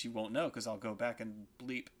 which you won't know because I'll go back and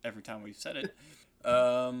bleep every time we've said it,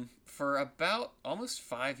 for about almost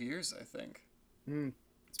 5 years, I think.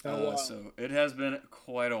 It's been a while. So it has been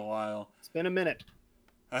quite a while. It's been a minute.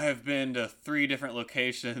 I have been to 3 different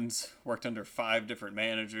locations, worked under 5 different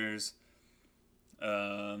managers.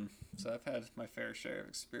 So I've had my fair share of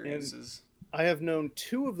experiences. I have known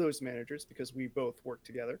two of those managers because we both work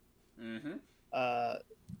together. Mm-hmm. Uh,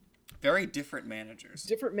 Very different managers.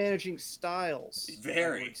 different managing styles.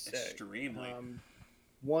 Very, extremely.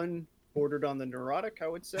 One bordered on the neurotic, I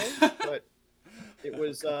would say, but it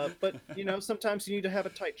was. But sometimes you need to have a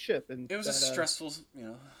tight ship, and It was a stressful,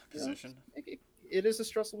 position. It is a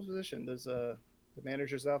stressful position. There's the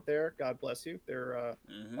managers out there. God bless you. They're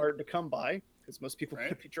hard to come by because most people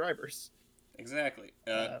can't be drivers. Exactly.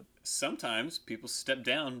 Sometimes people step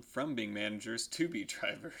down from being managers to be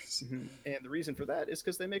drivers. And the reason for that is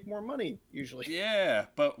because they make more money, usually. Yeah,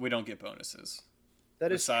 but we don't get bonuses.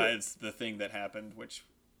 That is besides the thing that happened, which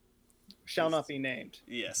shall not be named.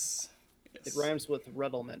 Yes. It rhymes with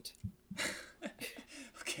reddlement.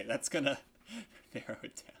 Okay, that's gonna narrow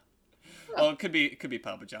it down. Well, it could be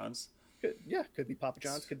Papa John's. Could be Papa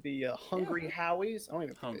John's. Could be Hungry Howie's. I don't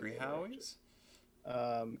even think Hungry Howie's.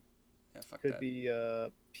 Could be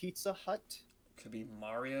Pizza Hut. Could be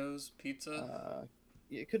Mario's Pizza.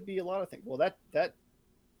 It could be a lot of things. Well,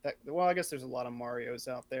 well, I guess there's a lot of Marios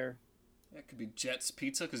out there. Yeah, it could be Jet's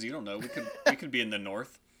Pizza because you don't know. We could be in the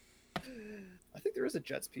north. I think there is a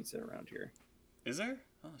Jet's Pizza around here. Is there?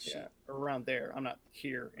 Oh shit. Yeah, around there. I'm not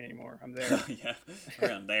here anymore. I'm there. Yeah,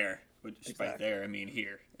 around there. Just right there. I mean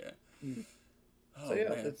here. Yeah. Mm. Oh, So yeah,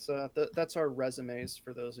 man. that's our resumes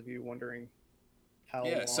for those of you wondering how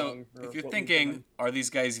long. So or if you're what we've thinking, done. are these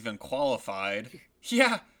guys even qualified?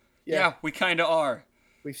 Yeah, we kind of are.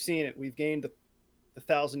 We've seen it. We've gained the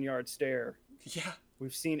 1,000-yard stare. Yeah.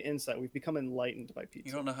 We've seen insight. We've become enlightened by pizza.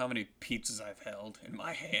 You don't know how many pizzas I've held in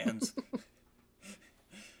my hands.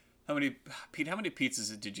 Pete, how many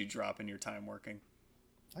pizzas did you drop in your time working?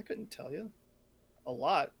 I couldn't tell you. A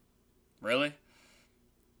lot. Really?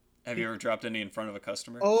 Have you ever dropped any in front of a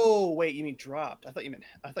customer? Oh, wait, you mean dropped. I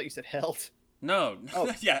thought you said held. No.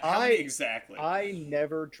 Oh, yeah, how many exactly? I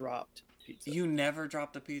never dropped pizza. You never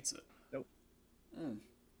dropped a pizza? Nope. Mm.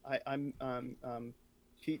 I'm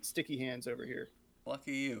Pete Sticky Hands over here.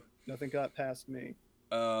 Lucky you. Nothing got past me.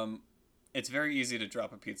 It's very easy to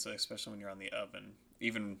drop a pizza, especially when you're on the oven.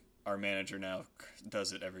 Even our manager now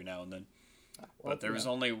does it every now and then. But there was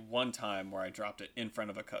only one time where I dropped it in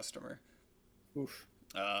front of a customer. Oof.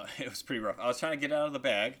 It was pretty rough. I was trying to get it out of the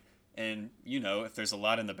bag, and if there's a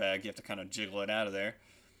lot in the bag, you have to kind of jiggle it out of there.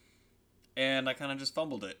 And I kind of just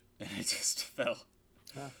fumbled it, and it just fell.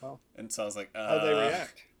 Well. And so I was like, How'd they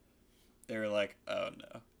react? They were like, oh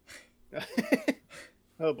no.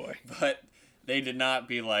 Oh boy. But they did not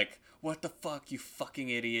be like, what the fuck, you fucking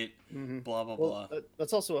idiot, blah, blah, blah.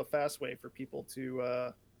 That's also a fast way for people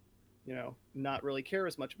to, not really care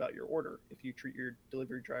as much about your order if you treat your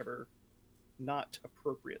delivery driver not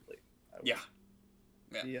appropriately. Yeah.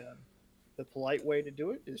 The polite way to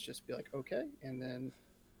do it is just be like, okay, and then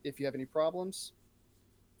if you have any problems,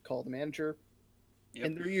 call the manager. Yep.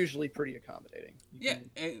 And they're usually pretty accommodating.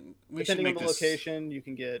 And depending on the location, you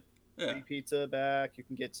can get free pizza back. You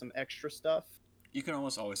can get some extra stuff. You can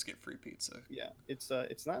almost always get free pizza. Yeah, it's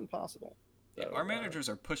not impossible. So, our managers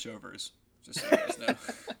are pushovers, just so you guys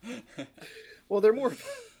know. Well, they're more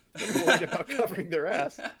worried about covering their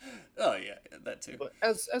ass. Oh yeah, that too. But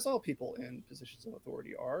as all people in positions of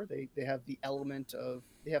authority are, they have the element of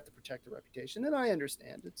they have to protect their reputation, and I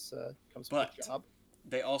understand it's comes with the job.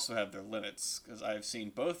 They also have their limits, because I've seen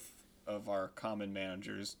both of our common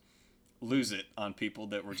managers lose it on people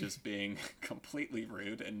that were just being completely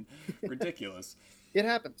rude and ridiculous. It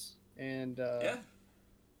happens, and I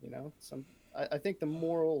think the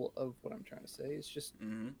moral of what I'm trying to say is just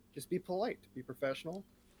be polite, be professional.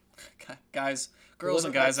 Guys, girls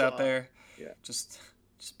and guys out there, just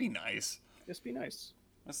be nice. Just be nice.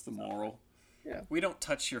 That's the moral. Yeah. We don't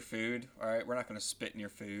touch your food, all right? We're not going to spit in your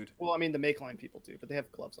food. Well, I mean, the make line people do, but they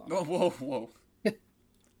have gloves on. Whoa.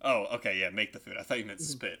 Oh, okay, yeah, make the food. I thought you meant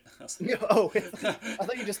spit. I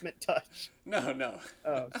thought you just meant touch. No.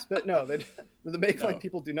 Oh, spit? No, the make line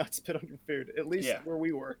people do not spit on your food, at least where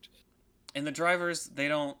we worked. And the drivers, they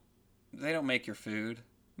don't make your food.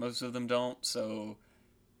 Most of them don't, so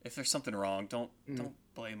if there's something wrong, don't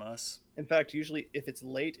blame us. In fact, usually if it's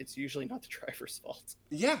late, it's usually not the driver's fault.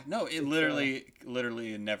 Yeah, no, it literally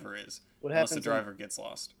it never is. Unless the driver gets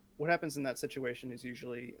lost. What happens in that situation is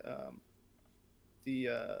usually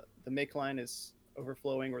the make line is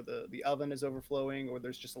overflowing, or the oven is overflowing, or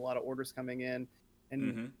there's just a lot of orders coming in,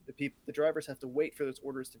 and the drivers have to wait for those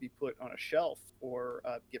orders to be put on a shelf or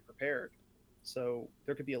get prepared. So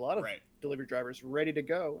there could be a lot of delivery drivers ready to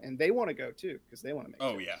go, and they want to go too because they want to make.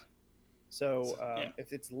 Oh yeah. So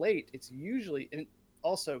if it's late, it's usually, and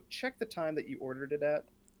also check the time that you ordered it at.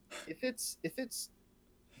 If it's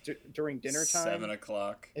during dinner time, 7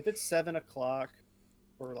 o'clock. if it's 7 o'clock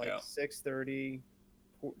or like Yeah. 6:30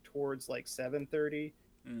 towards like 7:30,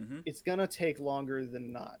 Mm-hmm. it's gonna take longer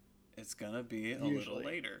than not. It's gonna be a little Usually.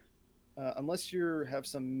 later. Unless you have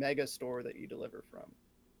some mega store that you deliver from.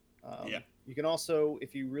 Yeah. You can also,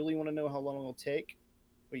 if you really want to know how long it'll take,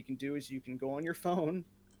 what you can do is you can go on your phone,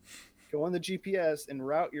 go on the GPS, and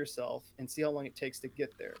route yourself and see how long it takes to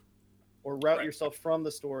get there, or route Right. yourself from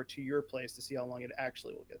the store to your place to see how long it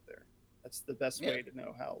actually will get there. That's the best Yeah. way to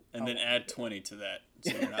know how. And how then long add it is. 20 to that,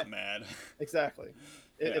 so you're not mad. Exactly.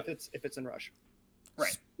 Yeah. If it's in rush.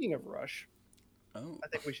 Right. Speaking of rush, Oh. I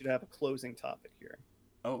think we should have a closing topic here,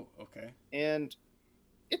 Oh, okay. and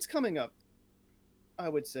it's coming up, I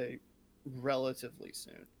would say, relatively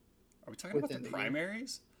soon. Are we talking about Within the the year.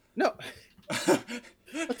 No, primaries?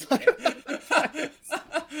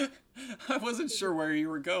 I wasn't sure where you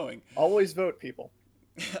were going. always vote, people.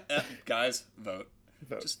 Guys, vote.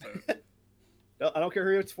 Vote. Just vote. No, I don't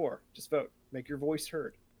care who it's for. Just vote. Make your voice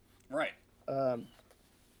heard. Right.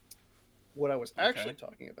 What I was actually Okay.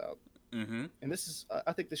 talking about, Mm-hmm. and this is,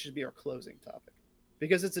 I think this should be our closing topic,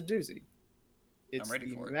 because it's a doozy. It's ready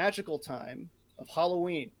the for it. magical time of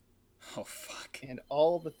Halloween Oh, fuck. and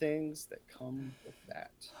all the things that come with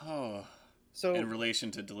that. Oh. So, In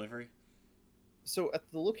relation to delivery? so at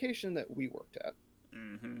the location that we worked at,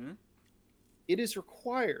 Mm-hmm. it is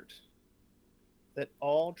required that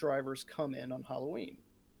all drivers come in on Halloween.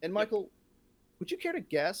 And Michael, would you care to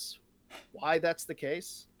guess why that's the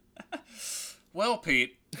case? Well,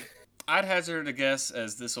 Pete, I'd hazard a guess,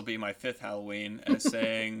 as this will be my 5th Halloween, as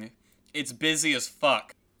saying it's busy as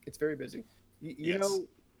fuck. It's very busy. You Yes. know,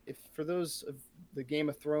 if for those of the Game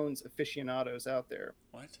of Thrones aficionados out there,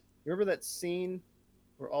 What? remember that scene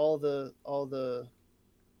where all the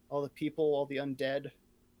people, all the undead,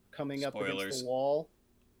 coming up against Spoilers. the wall,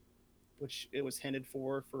 which it was hinted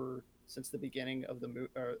for since the beginning of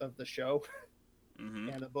the show Mm-hmm.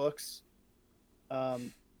 and the books.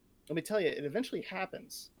 Let me tell you, it eventually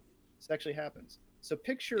happens. This actually happens. So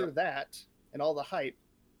picture Yep. that and all the hype,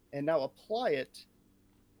 and now apply it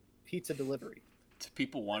pizza delivery. To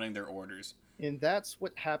people wanting their orders. And that's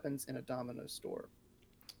what happens in a Domino's store.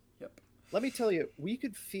 Yep. Let me tell you, we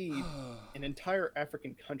could feed an entire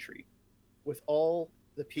African country with all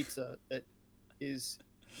the pizza that is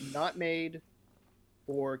not made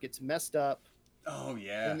or gets messed up. Oh,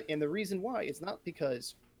 yeah. And the reason why is not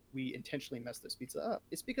because we intentionally mess this pizza up.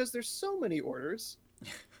 It's because there's so many orders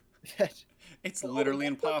that It's all the literally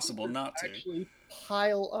messed up impossible orders not to. actually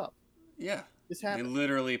pile up. Yeah. This They happens.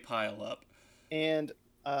 literally pile up. And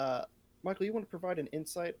Michael, you want to provide an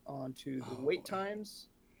insight onto the Oh, wait boy. times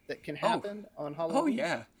that can happen on Halloween? Oh,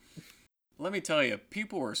 yeah. Let me tell you,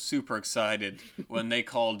 people were super excited when they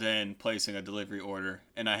called in placing a delivery order,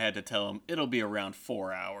 and I had to tell them it'll be around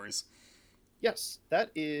 4 hours. Yes, that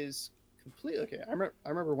is completely okay. I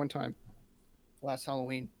remember one time, last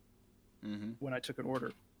Halloween, Mm-hmm. when I took an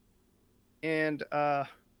order, and I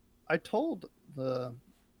told the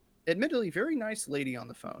admittedly very nice lady on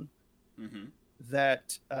the phone Mm-hmm.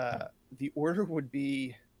 that the order would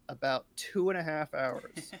be about 2.5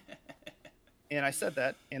 hours. And I said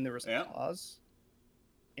that, and there was a Yeah. pause,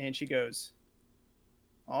 and she goes,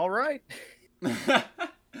 "All right." That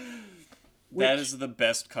Which- is the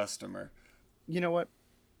best customer. You know what?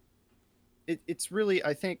 It's really,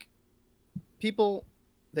 I think, people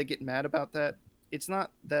that get mad about that, it's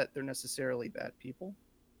not that they're necessarily bad people.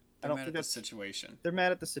 I They're don't mad think at the that's situation. they're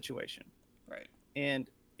mad at the situation. Right. And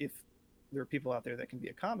if there are people out there that can be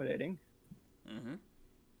accommodating, Mm-hmm.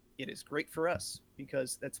 it is great for us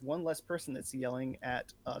because that's one less person that's yelling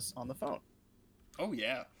at us on the phone, Oh,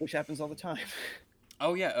 yeah. which happens all the time.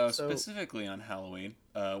 Oh, yeah. So- Specifically on Halloween,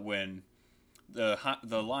 when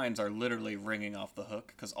the lines are literally ringing off the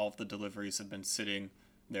hook because all of the deliveries have been sitting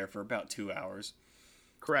there for about 2 hours.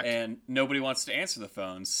 Correct. And nobody wants to answer the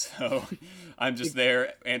phones, so I'm just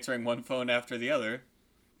there answering one phone after the other.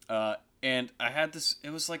 And I had this,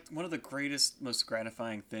 it was like one of the greatest, most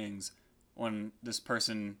gratifying things when this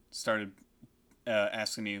person started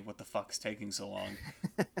asking me what the fuck's taking so long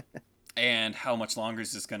and how much longer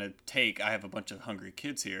is this going to take. I have a bunch of hungry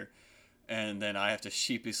kids here. And then I have to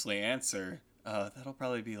sheepishly answer, that'll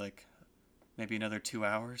probably be like maybe another 2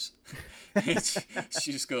 hours.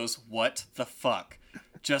 She just goes, "What the fuck?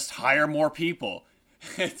 Just hire more people."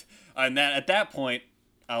 And at that point,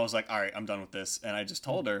 I was like, all right, I'm done with this. And I just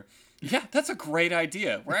told her, yeah, that's a great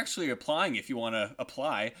idea. We're actually applying if you want to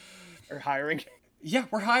apply. Or hiring. Yeah,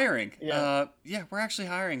 we're hiring. Yeah. We're actually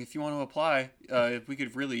hiring if you want to apply. We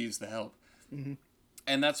could really use the help. Mhm.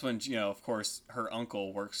 And that's when, of course, her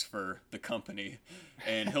uncle works for the company,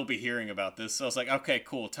 and he'll be hearing about this. So I was like, okay,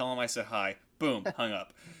 cool. Tell him I said hi. Boom, hung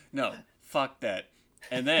up. No, fuck that.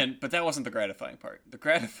 And then, but that wasn't the gratifying part. The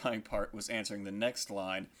gratifying part was answering the next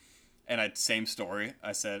line. And same story.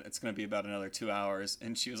 I said, it's going to be about another 2 hours.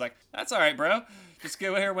 And she was like, that's all right, bro. Just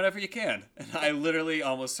get here whenever you can. And I literally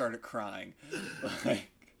almost started crying.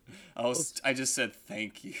 Like, I just said,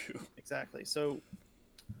 thank you. Exactly. So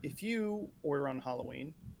if you order on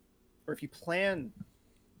Halloween, or if you plan,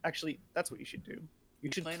 actually, that's what you should do.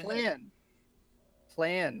 You should plan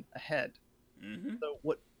ahead. Mm-hmm. So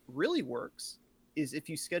what really works is if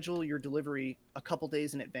you schedule your delivery a couple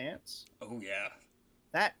days in advance. Oh, yeah.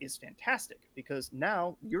 That is fantastic, because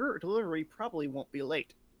now your delivery probably won't be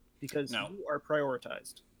late because you are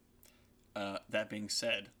prioritized. That being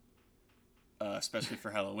said, especially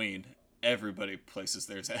for Halloween, everybody places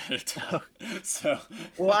theirs ahead of time. So,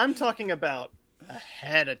 well, I'm talking about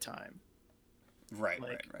ahead of time. Right.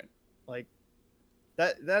 Like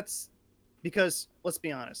that's because, let's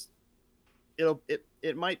be honest,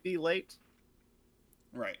 it might be late.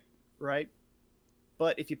 Right.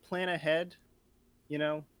 But if you plan ahead,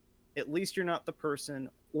 at least you're not the person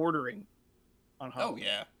ordering on Halloween. Oh,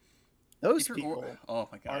 yeah. Those people oh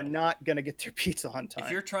my God. are not going to get their pizza on time.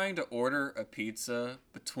 If you're trying to order a pizza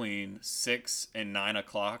between 6 and 9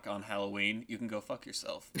 o'clock on Halloween, you can go fuck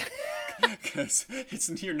yourself. Because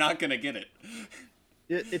you're not going to get it.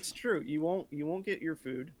 It's true. You won't get your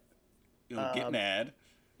food. You'll get mad.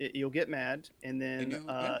 You'll get mad, and then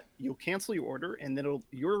you'll cancel your order, and then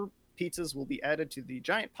your pizzas will be added to the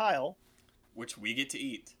giant pile, which we get to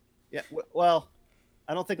eat. Yeah, well,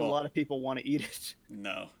 I don't think a lot of people want to eat it.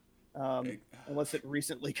 No. Unless it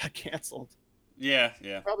recently got canceled. Yeah.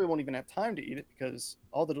 Probably won't even have time to eat it because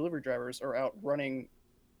all the delivery drivers are out running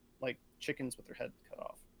like chickens with their head cut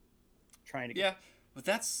off, trying to get. Yeah, but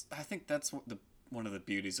I think that's one of the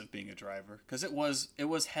beauties of being a driver, because it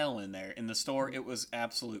was hell in there in the store. It was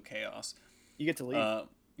absolute chaos. You get to leave.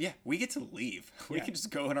 Yeah, we get to leave. We can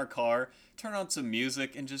just go in our car, turn on some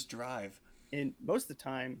music, and just drive. And most of the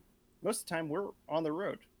time we're on the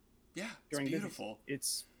road. Yeah, it's beautiful.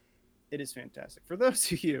 It is fantastic. For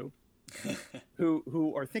those of you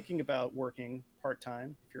who are thinking about working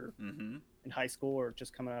part-time, if you're in high school or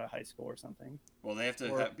just coming out of high school or something. Well, they have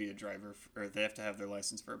to be a driver, or they have to have their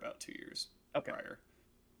license for about 2 years prior.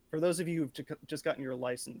 For those of you who've just gotten your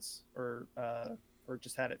license or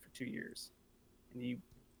just had it for 2 years, and you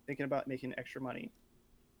thinking about making extra money,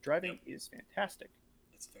 driving is fantastic.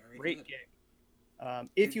 It's very great good. Gig.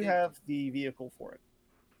 If you have the vehicle for it.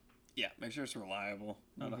 Yeah, make sure it's reliable,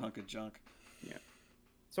 not a hunk of junk. Yeah.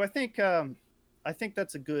 So I think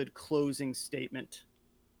that's a good closing statement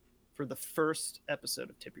for the first episode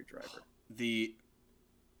of Tip Your Driver. The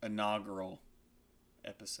inaugural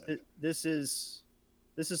episode. This is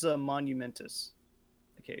a monumentous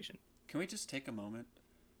occasion. Can we just take a moment?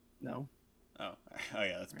 No. Oh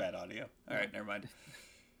yeah, that's bad audio. All right, never mind.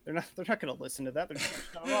 They're not going to listen to that. They're just going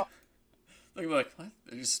to shut it off. They're like, what?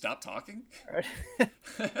 They just stop talking? All right.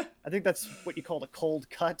 I think that's what you call a cold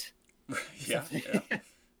cut. Yeah.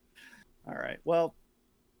 All right. Well,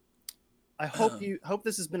 I hope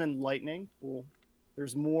this has been enlightening. Well,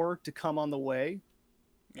 there's more to come on the way.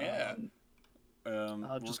 Yeah.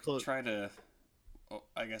 I'll just close. Try to. Well,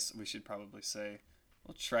 I guess we should probably say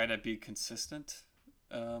we'll try to be consistent.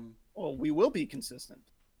 Well, we will be consistent,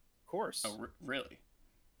 of course. Oh, really?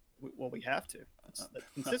 Well, we have to.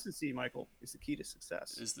 Consistency, Michael, is the key to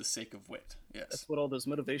success. Is the sake of wit. Yes. That's what all those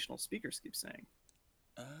motivational speakers keep saying.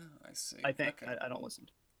 I see. I think. Okay. I don't listen.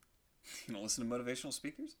 You don't listen to motivational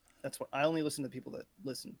speakers? That's what I only listen to people that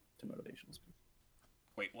listen to motivational speakers.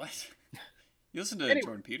 Wait, what? You listen to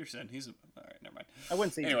Jordan Peterson? He's all right. Never mind. I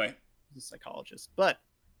wouldn't say anyway. He's a psychologist, but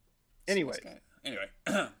anyway.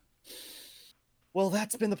 Well,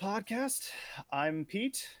 that's been the podcast. I'm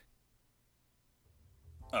Pete.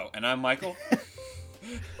 Oh, and I'm Michael.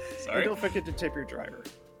 Sorry. And don't forget to tip your driver.